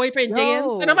like the boyfriend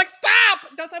dance? And I'm like,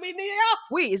 stop! Don't tell me anything else.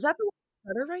 Wait, is that the one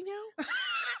on Shudder right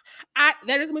now?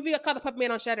 There is a movie called The Puppet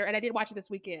Man on Shudder, and I did watch it this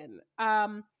weekend.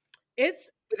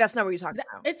 But that's not what you're talking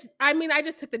about. I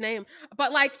just took the name,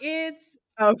 but like it's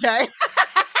okay.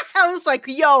 I was like,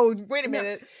 yo, wait a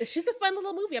minute. She's a fun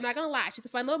little movie. I'm not gonna lie. She's a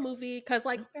fun little movie because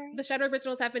like the Shudder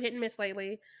originals have been hit and miss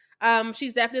lately.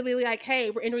 She's definitely like,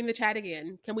 hey, we're entering the chat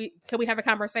again. Can we have a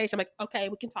conversation? I'm like, okay,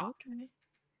 we can talk. Okay.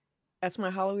 That's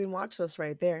my Halloween watch list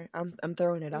right there. I'm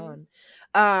throwing it on.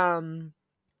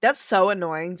 That's so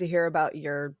annoying to hear about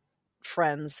your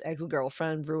friend's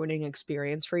ex-girlfriend ruining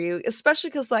experience for you, especially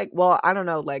because like, well, I don't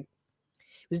know, like it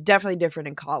was definitely different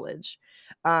in college.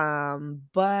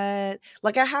 But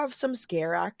like I have some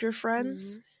scare actor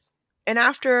friends, and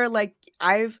after like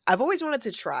I've always wanted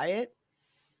to try it.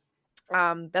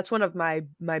 That's one of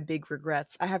my big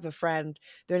regrets. I have a friend,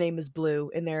 their name is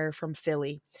Blue, and they're from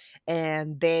Philly,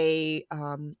 and they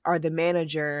are the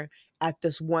manager at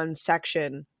this one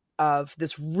section of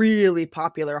this really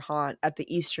popular haunt at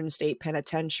the Eastern State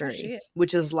Penitentiary,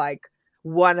 which is like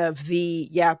one of the,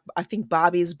 I think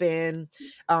Bobby's been,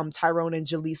 Tyrone and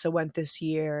Jaleesa went this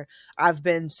year. I've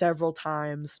been several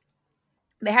times.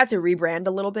 They had to rebrand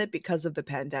a little bit because of the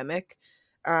pandemic.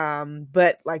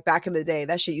 But like back in the day,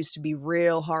 that shit used to be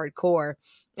real hardcore.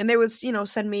 And they would,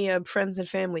 send me a friends and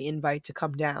family invite to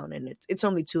come down. And it's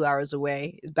only 2 hours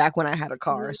away, back when I had a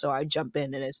car. So I jump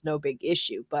in and it's no big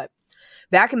issue. But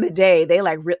back in the day, they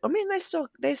like,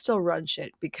 they still run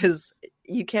shit because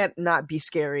you can't not be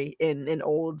scary in an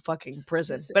old fucking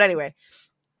prison. But anyway,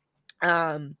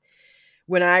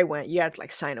 when I went, you had to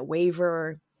like sign a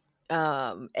waiver.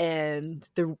 And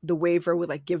the waiver would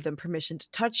like give them permission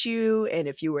to touch you, and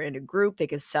if you were in a group, they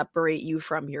could separate you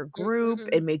from your group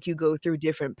and make you go through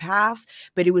different paths.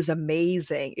 But it was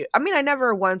amazing. I mean, I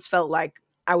never once felt like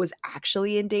I was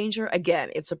actually in danger. Again,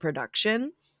 it's a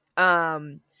production.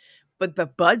 But the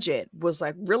budget was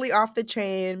like really off the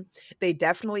chain. They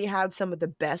definitely had some of the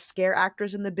best scare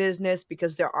actors in the business,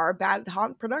 because there are bad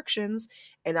haunt productions.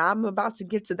 And I'm about to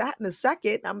get to that in a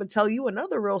second. I'm going to tell you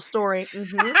another real story.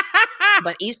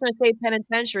 But Eastern State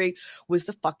Penitentiary was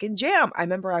the fucking jam. I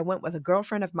remember I went with a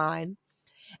girlfriend of mine,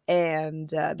 and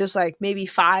there's like maybe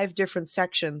 5 different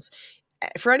sections.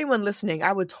 For anyone listening,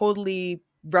 I would totally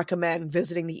recommend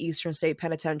visiting the Eastern State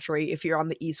Penitentiary if you're on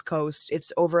the East Coast.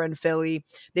 It's over in Philly.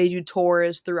 They do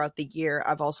tours throughout the year.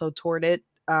 I've also toured it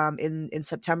in last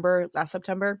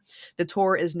September. The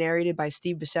tour is narrated by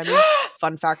Steve Buscemi.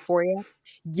 Fun fact for you.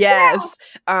 Yes.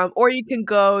 Or you can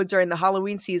go during the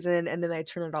Halloween season, and then they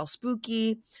turn it all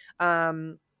spooky.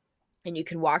 And you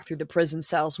can walk through the prison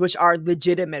cells, which are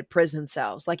legitimate prison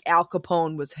cells. Like Al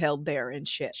Capone was held there and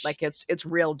shit. Like it's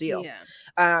real deal.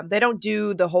 Yeah. They don't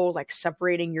do the whole like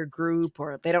separating your group,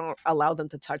 or they don't allow them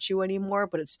to touch you anymore,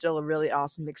 but it's still a really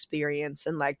awesome experience,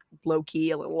 and like low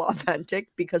key, a little authentic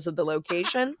because of the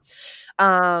location.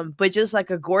 But just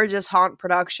like a gorgeous haunt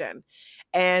production.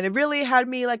 And it really had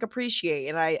me like appreciate.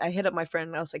 And I hit up my friend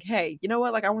and I was like, hey, you know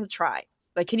what? Like I want to try.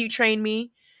 Like, can you train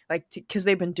me? Like, because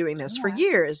they've been doing this for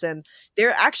years. And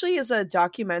there actually is a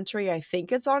documentary, I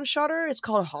think it's on Shudder. It's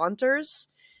called Haunters.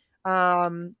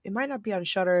 It might not be on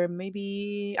Shudder,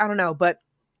 maybe, I don't know. But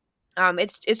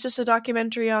it's just a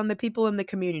documentary on the people in the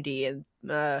community. And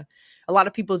a lot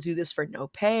of people do this for no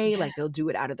pay. Like they'll do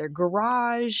it out of their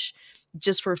garage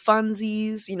just for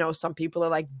funsies. Some people are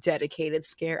like dedicated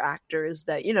scare actors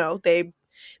that,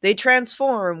 they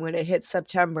transform when it hits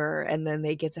September, and then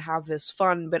they get to have this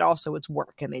fun, but also it's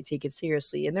work and they take it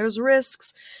seriously. And there's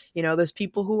risks. You know, there's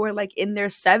people who are like in their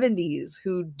 70s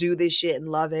who do this shit and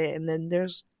love it. And then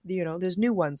there's, you know, there's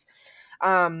new ones.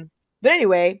 But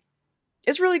anyway,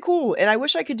 it's really cool. And I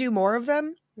wish I could do more of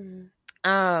them.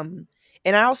 And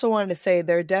I also wanted to say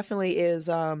there definitely is,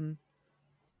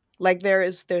 like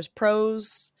there's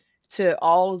pros to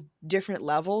all different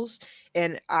levels.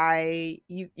 And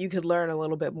you could learn a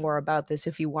little bit more about this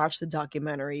if you watch the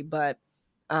documentary, but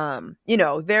you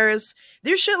know, there's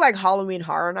shit like Halloween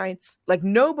Horror Nights. Like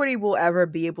nobody will ever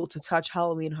be able to touch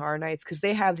Halloween Horror Nights because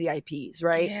they have the IPs,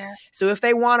 right? Yeah. So if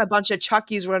they want a bunch of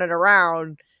Chuckies running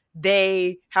around,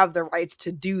 they have the rights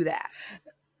to do that.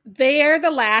 There,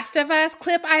 The Last of Us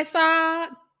clip I saw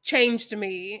changed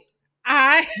me.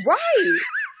 Right.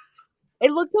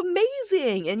 It looked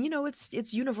amazing. And, you know,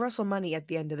 it's Universal money at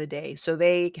the end of the day. So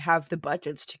they have the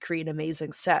budgets to create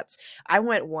amazing sets. I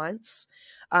went once.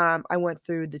 I went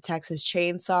through the Texas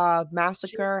Chainsaw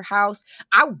Massacre house.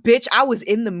 I was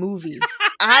in the movie.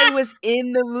 I was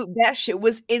in the movie. That shit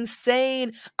was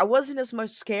insane. I wasn't as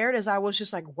much scared as I was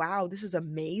just like, wow, this is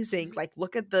amazing. Like,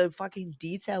 look at the fucking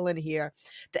detail in here.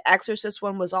 The Exorcist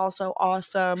one was also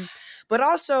awesome. But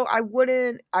also, I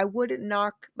wouldn't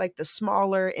knock like the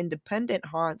smaller independent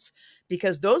haunts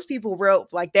because those people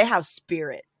wrote like they have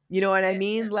spirit. You know what I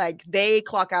mean? Like they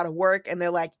clock out of work and they're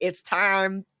like, it's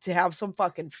time to have some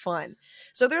fucking fun.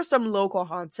 So there's some local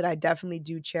haunts that I definitely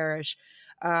do cherish.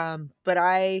 But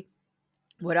I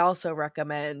would also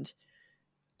recommend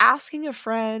asking a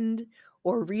friend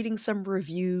or reading some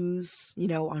reviews, you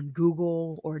know, on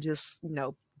Google, or just, you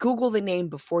know, Google the name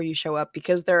before you show up,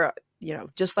 because they're, you know,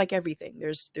 just like everything,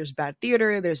 there's bad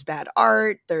theater, there's bad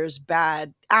art, there's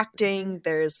bad acting,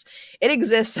 it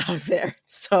exists out there.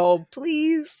 So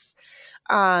please,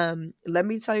 let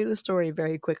me tell you the story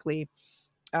very quickly,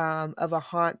 of a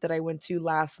haunt that I went to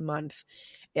last month.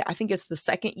 I think it's the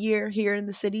second year here in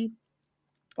the city.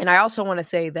 And I also want to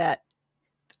say that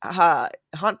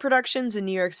haunt productions in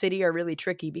New York City are really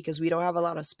tricky because we don't have a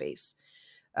lot of space.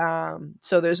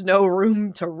 So there's no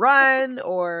room to run,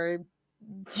 or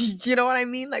you know what I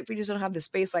mean? Like we just don't have the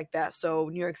space like that. So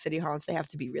New York City haunts, they have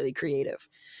to be really creative.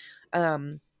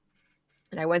 And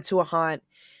I went to a haunt.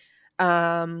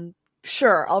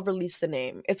 Sure, I'll release the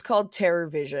name. It's called Terror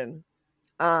Vision.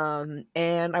 And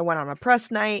I went on a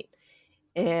press night,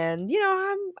 and you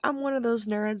know, I'm one of those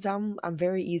nerds. I'm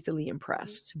very easily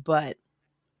impressed, but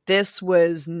this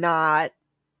was not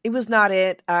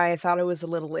it. I thought it was a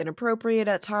little inappropriate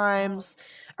at times.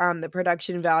 The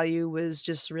production value was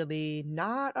just really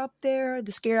not up there.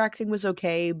 The scare acting was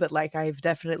okay, but like I've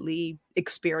definitely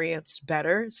experienced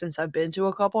better since I've been to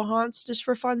a couple haunts just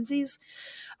for funsies.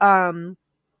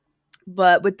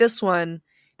 But with this one,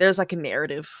 there's like a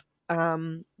narrative.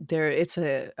 It's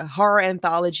a horror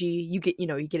anthology. You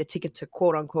get a ticket to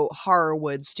quote unquote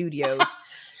Horrorwood Studios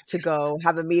to go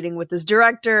have a meeting with this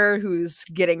director who's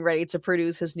getting ready to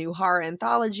produce his new horror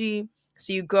anthology.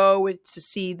 So you go to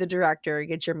see the director,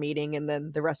 get your meeting, and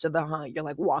then the rest of the haunt, you're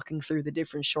like walking through the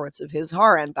different shorts of his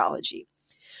horror anthology,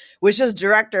 which this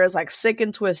director is like sick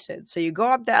and twisted. So you go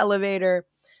up the elevator,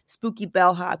 spooky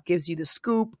bellhop gives you the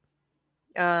scoop.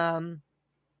 And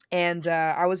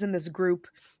I was in this group.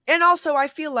 And also, I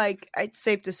feel like it's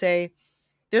safe to say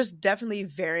there's definitely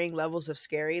varying levels of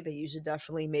scary that you should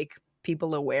definitely make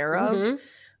people aware of.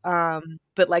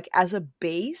 But like as a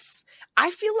base,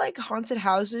 I feel like haunted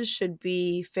houses should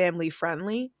be family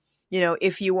friendly. You know,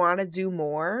 if you want to do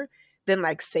more, then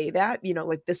like say that, you know,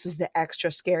 like this is the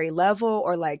extra scary level,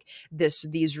 or like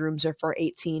these rooms are for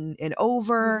 18 and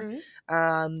over.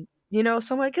 You know,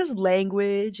 some like his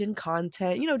language and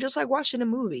content, you know, just like watching a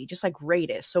movie, just like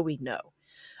rate it so we know.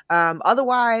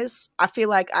 Otherwise, I feel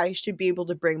like I should be able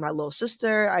to bring my little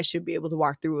sister. I should be able to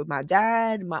walk through with my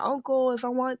dad, my uncle, if I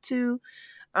want to.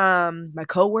 My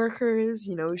coworkers,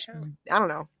 you know, I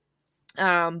don't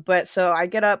know. But so I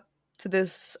get up to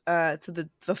this, to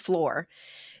the floor,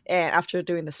 and after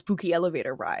doing the spooky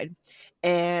elevator ride,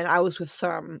 and I was with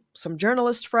some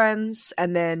journalist friends,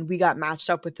 and then we got matched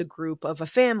up with a group of a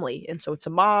family. And so it's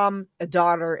a mom, a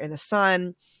daughter, and a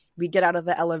son. We get out of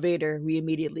the elevator, we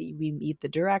meet the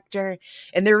director,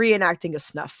 and they're reenacting a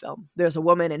snuff film. There's a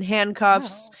woman in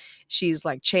handcuffs. She's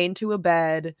like chained to a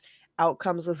bed. Out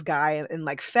comes this guy in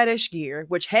like fetish gear,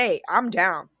 which, hey, I'm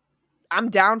down. I'm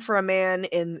down for a man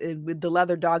in with the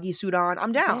leather doggy suit on.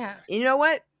 I'm down. Yeah. And you know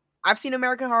what? I've seen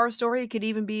American Horror Story. It could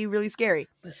even be really scary.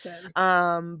 Listen.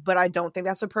 But I don't think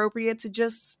that's appropriate to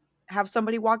just have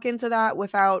somebody walk into that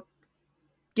without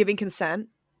giving consent,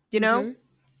 you know?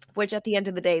 Which at the end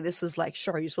of the day, this is like,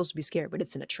 sure, you're supposed to be scared, but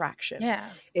it's an attraction. Yeah.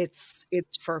 It's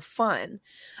for fun.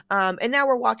 And now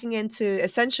we're walking into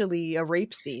essentially a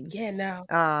rape scene. Yeah,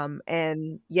 no.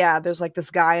 And yeah, there's like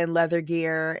this guy in leather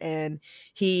gear, and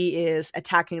he is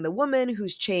attacking the woman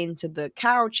who's chained to the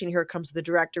couch. And here comes the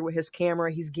director with his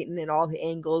camera. He's getting in all the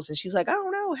angles, and she's like, "Oh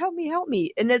no, help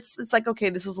me!" And it's like, okay,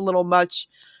 this is a little much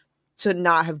to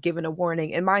not have given a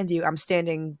warning. And mind you, I'm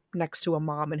standing next to a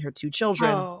mom and her 2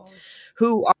 children,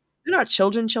 who are they're not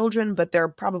children, but they're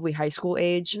probably high school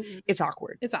age. Mm-hmm. It's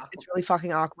awkward. It's awkward. It's really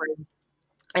fucking awkward.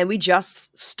 And we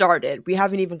just started. We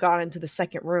haven't even gone into the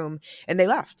second room, and they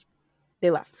left.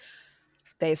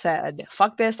 They said,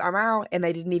 "Fuck this, I'm out." And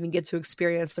they didn't even get to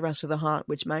experience the rest of the haunt,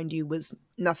 which, mind you, was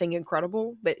nothing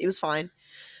incredible, but it was fine.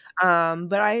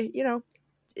 But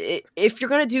if you're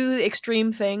going to do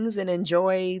extreme things and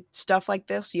enjoy stuff like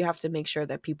this, you have to make sure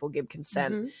that people give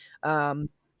consent. Mm-hmm.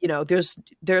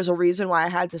 There's a reason why I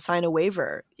had to sign a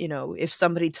waiver, if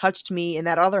somebody touched me in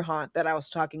that other haunt that I was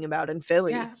talking about in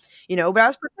Philly, but I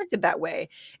was protected that way.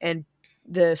 And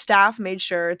the staff made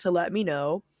sure to let me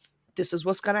know, this is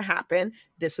what's going to happen.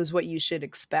 This is what you should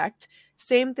expect.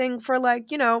 Same thing for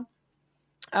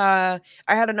I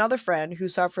had another friend who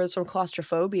suffers from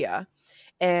claustrophobia,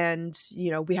 and,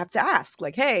 we have to ask,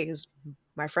 like, hey, is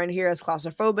my friend here is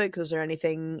claustrophobic? Is there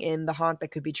anything in the haunt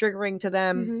that could be triggering to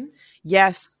them? Mm-hmm.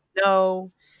 Yes,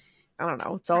 no. I don't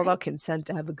know. It's all about consent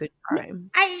to have a good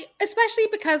time. Especially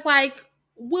because, like,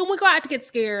 when we go out to get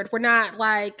scared, we're not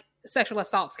like sexual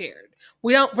assault scared.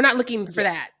 We're not looking for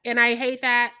that. And I hate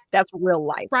that. That's real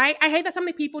life. Right? I hate that so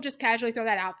many people just casually throw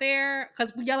that out there,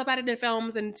 because we yell about it in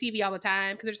films and TV all the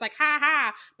time, because they're just like, ha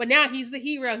ha, but now he's the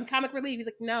hero and comic relief. He's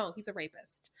like, no, he's a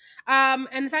rapist.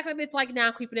 And the fact that it's like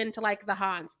now creeping into like the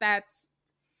haunts, I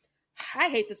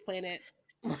hate this planet.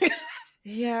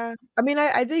 Yeah. I mean,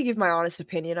 I did give my honest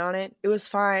opinion on it. It was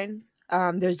fine.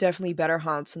 There's definitely better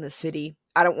haunts in the city.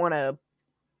 I don't want to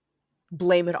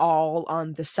blame it all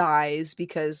on the size,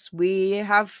 because we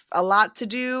have a lot to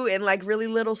do in like really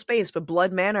little space. But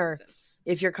Blood Manor,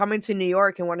 if you're coming to New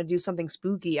York and want to do something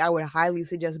spooky, I would highly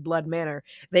suggest Blood Manor.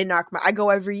 I go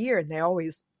every year, and they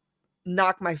always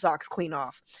knock my socks clean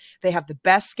off. They have the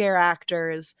best scare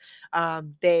actors.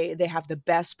 They have the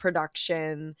best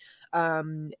production.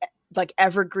 Like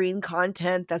evergreen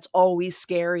content that's always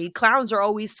scary. Clowns are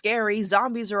always scary.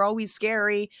 Zombies are always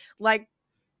scary. Like,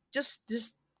 just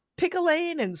pick a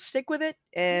lane and stick with it,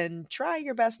 and try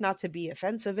your best not to be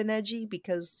offensive and edgy,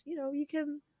 because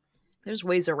there's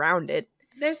ways around it.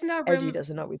 There's no room. Edgy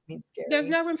doesn't always mean scary. There's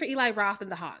no room for Eli Roth in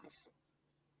the haunts.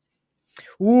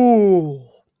 Ooh,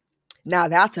 now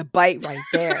that's a bite right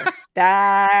there.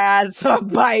 That's a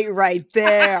bite right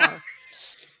there.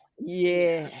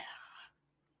 Yeah.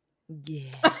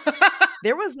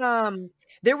 There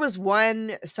was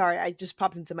one, sorry, I just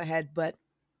popped into my head, but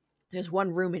there's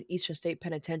one room in Eastern State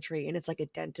Penitentiary, and it's like a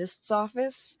dentist's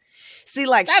office. See,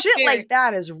 like, that's shit scary. Like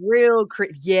that is real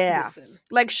Listen.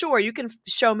 Like, sure, you can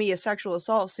show me a sexual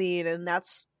assault scene, and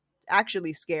that's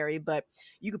actually scary, but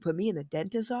you could put me in the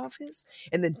dentist's office,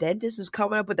 and the dentist is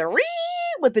coming up with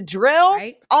the drill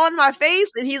on my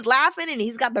face, and he's laughing, and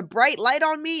he's got the bright light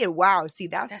on me, and wow, see,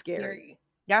 that's scary.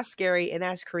 That's scary, and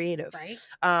that's creative. Right?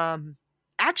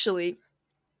 Actually,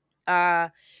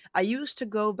 I used to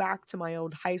go back to my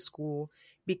old high school,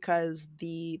 because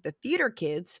the theater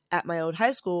kids at my old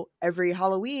high school, every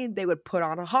Halloween, they would put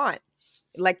on a haunt.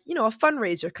 Like, a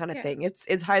fundraiser kind of thing.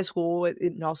 It's high school,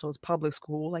 and also it's public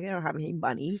school. Like, they don't have any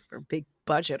money or big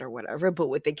budget or whatever, but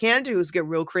what they can do is get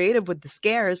real creative with the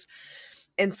scares.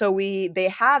 And so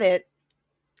they had it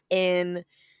in,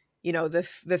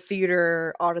 the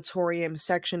theater auditorium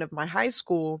section of my high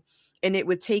school, and it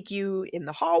would take you in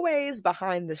the hallways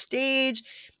behind the stage.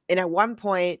 And at one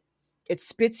point, it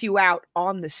spits you out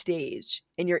on the stage,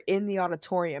 and you're in the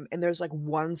auditorium, and there's like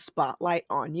one spotlight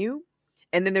on you.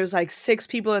 And then there's like 6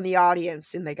 people in the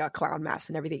audience, and they got clown masks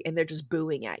and everything, and they're just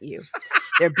booing at you.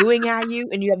 They're booing at you,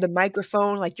 and you have the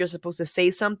microphone, like you're supposed to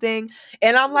say something.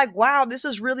 And I'm like, wow, this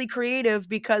is really creative,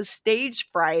 because stage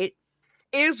fright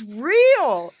is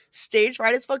real. Stage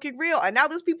fright is fucking real. And now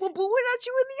there's people booing at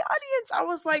you in the audience. I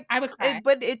was like, I would cry.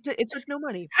 But it took no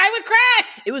money. I would cry.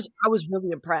 I was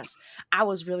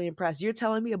really impressed. You're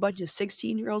telling me a bunch of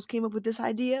 16-year-olds came up with this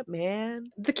idea?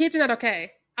 Man. The kids are not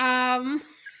okay.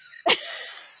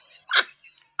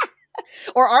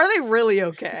 Or are they really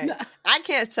okay? No. I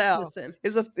can't tell. Listen,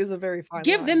 is a very fine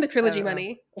give line. them the trilogy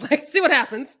money. Like, see what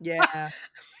happens. Yeah.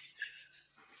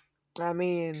 I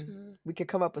mean, we could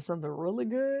come up with something really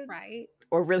good. Right.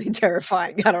 Or really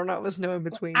terrifying. I don't know. There's no in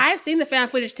between. I've seen the fan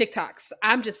footage TikToks.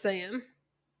 I'm just saying.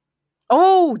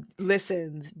 Oh,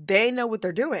 listen, they know what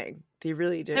they're doing. They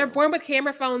really do. They're born with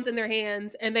camera phones in their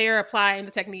hands, and they are applying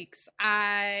the techniques.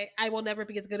 I will never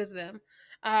be as good as them.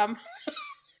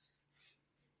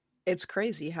 It's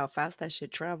crazy how fast that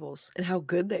shit travels and how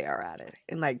good they are at it.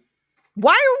 And like,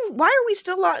 why are we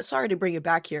still sorry to bring it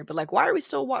back here, but like, why are we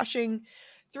still watching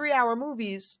 3-hour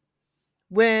movies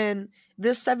when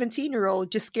this 17-year-old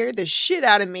just scared the shit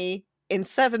out of me in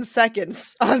 7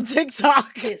 seconds on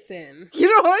TikTok? Listen, you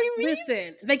know what I mean?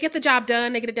 Listen, they get the job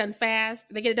done. They get it done fast.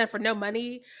 They get it done for no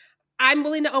money. I'm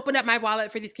willing to open up my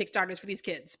wallet for these Kickstarters for these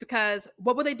kids, because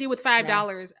what would they do with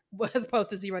 $5 as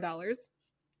opposed to $0?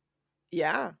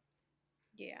 Yeah.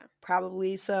 Yeah.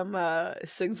 Probably some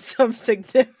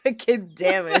significant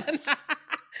damage.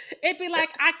 It'd be like,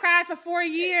 I cried for 4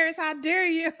 years. How dare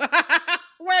you?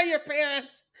 Where are your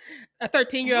parents? A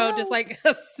 13-year-old just like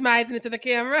smizing into the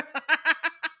camera.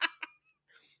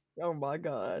 Oh my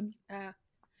God.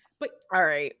 But all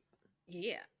right.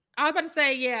 Yeah. I was about to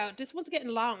say, yeah, this one's getting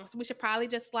long. So we should probably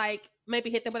just like maybe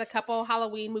hit them with a couple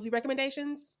Halloween movie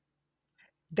recommendations.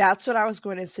 That's what I was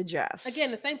going to suggest. Again,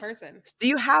 the same person. Do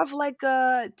you have like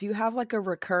a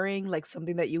recurring, like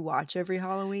something that you watch every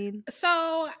Halloween?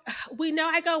 So we know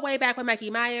I go way back with Mikey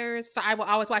Myers. So I will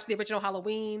always watch the original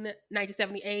Halloween,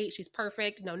 1978. She's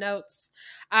perfect, no notes.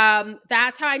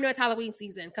 That's how I know it's Halloween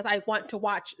season, because I want to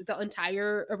watch the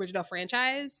entire original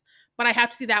franchise, but I have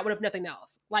to see that one if nothing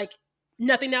else. Like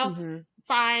nothing else,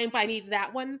 fine, but I need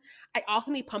that one. I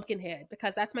also need Pumpkinhead,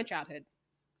 because that's my childhood.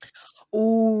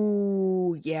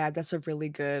 Oh, yeah, that's a really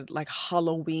good like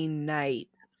Halloween night.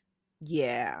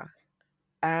 Yeah,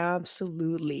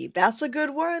 absolutely. That's a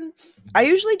good one. I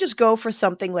usually just go for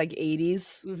something like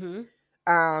 80s.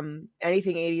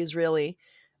 Anything 80s really.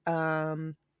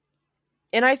 And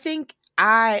I think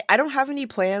I don't have any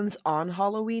plans on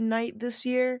Halloween night this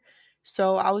year,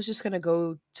 so I was just gonna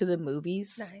go to the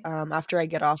movies after I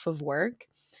get off of work.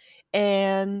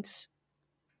 And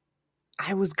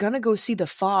I was gonna go see The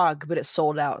Fog, but it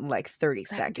sold out in like 30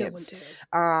 seconds.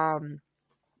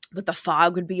 But The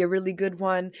Fog would be a really good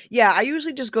one. Yeah, I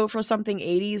usually just go for something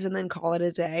 80s and then call it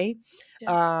a day.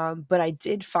 Yeah. But I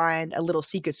did find a little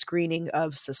secret screening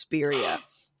of Suspiria.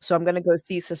 So I'm gonna go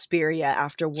see Suspiria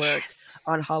after work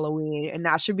on Halloween, and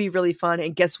that should be really fun.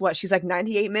 And guess what? She's like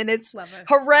 98 minutes. Love her.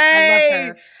 Hooray! I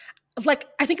love her. Like,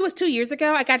 I think it was 2 years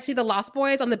ago, I got to see The Lost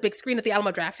Boys on the big screen at the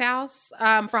Alamo Drafthouse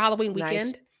for Halloween weekend.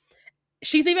 Nice.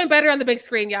 She's even better on the big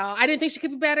screen, y'all. I didn't think she could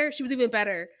be better. She was even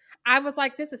better. I was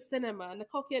like, this is cinema.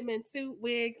 Nicole Kidman, suit,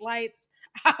 wig, lights.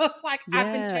 I was like,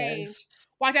 I've been changed.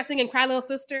 Watch that singing Cry Little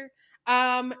Sister.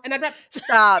 And I'm not...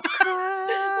 Stop.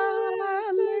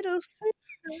 Cry Little Sister.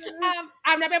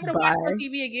 I've not been able to watch her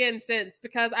TV again since,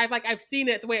 because I've seen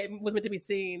it the way it was meant to be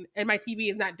seen, and my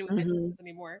TV is not doing it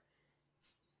anymore.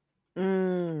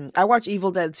 I watched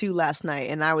Evil Dead 2 last night,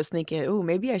 and I was thinking, oh,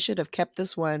 maybe I should have kept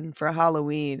this one for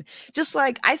Halloween. Just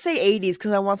like, I say 80s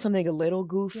because I want something a little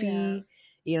goofy,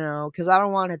 you know, because I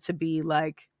don't want it to be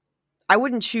like, I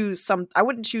wouldn't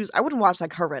watch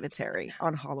like Hereditary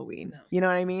on Halloween. No. You know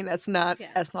what I mean? That's not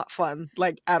fun,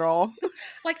 like at all.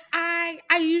 Like I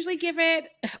usually give it,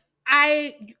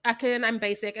 I'm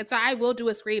basic, and so I will do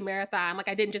a Scream marathon. Like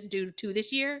I didn't just do 2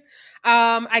 this year.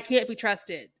 I can't be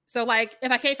trusted. So like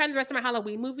if I can't find the rest of my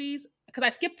Halloween movies, because I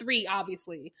skipped 3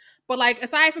 obviously, but like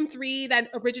aside from 3, that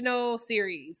original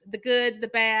series, The Good, The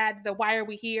Bad, The Why Are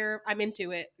We Here, I'm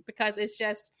into it because it's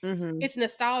just it's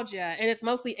nostalgia, and it's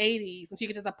mostly 80s until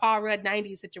you get to the Paul Rudd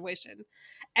 90s situation,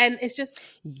 and it's just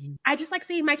I just like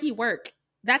seeing Mikey work.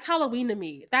 That's Halloween to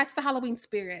me. That's the Halloween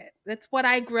spirit. That's what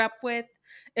I grew up with.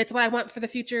 It's what I want for the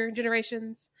future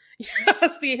generations.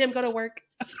 Seeing him go to work,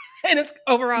 and it's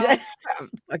overall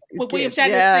with William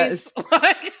Shatner's face.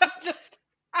 Like, just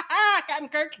Captain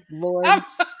Kirk. Lord,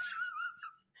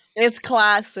 it's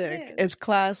classic. It's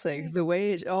classic. The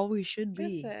way it always should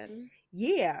be. Listen.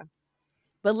 Yeah,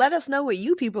 but let us know what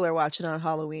you people are watching on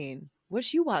Halloween.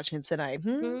 What's you watching tonight?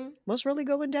 What's really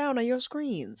going down on your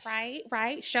screens?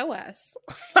 Right. Show us.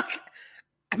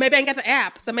 Maybe I can get the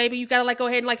app, so maybe you gotta like go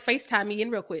ahead and like FaceTime me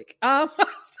in real quick.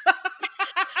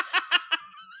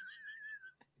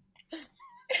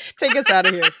 Take us out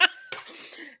of here.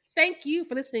 Thank you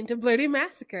for listening to Blurty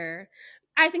Massacre.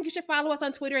 I think you should follow us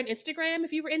on Twitter and Instagram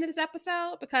if you were into this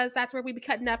episode, because that's where we be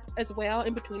cutting up as well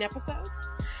in between episodes.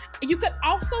 You could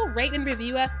also rate and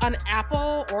review us on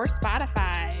Apple or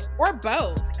Spotify or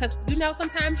both, because you know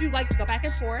sometimes you like to go back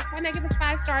and forth. Why not give us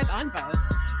 5 stars on both?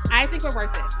 I think we're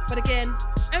worth it. But again,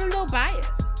 I'm a little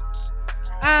biased.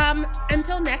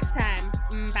 Until next time,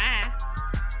 bye.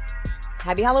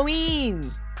 Happy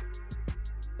Halloween.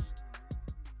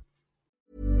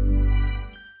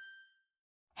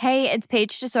 Hey, it's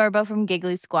Paige DeSorbo from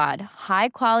Giggly Squad. High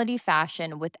quality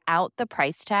fashion without the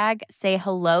price tag. Say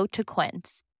hello to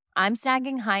Quince. I'm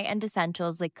snagging high-end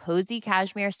essentials like cozy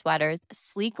cashmere sweaters,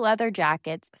 sleek leather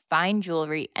jackets, fine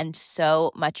jewelry, and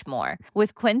so much more.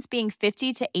 With Quince being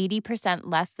 50 to 80%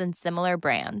 less than similar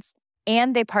brands.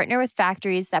 And they partner with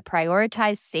factories that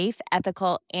prioritize safe,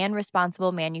 ethical, and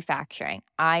responsible manufacturing.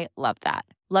 I love that.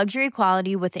 Luxury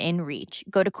quality within reach.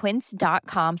 Go to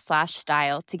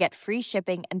quince.com/style to get free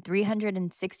shipping and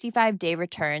 365-day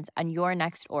returns on your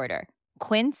next order.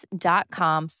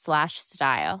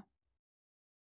 Quince.com/style.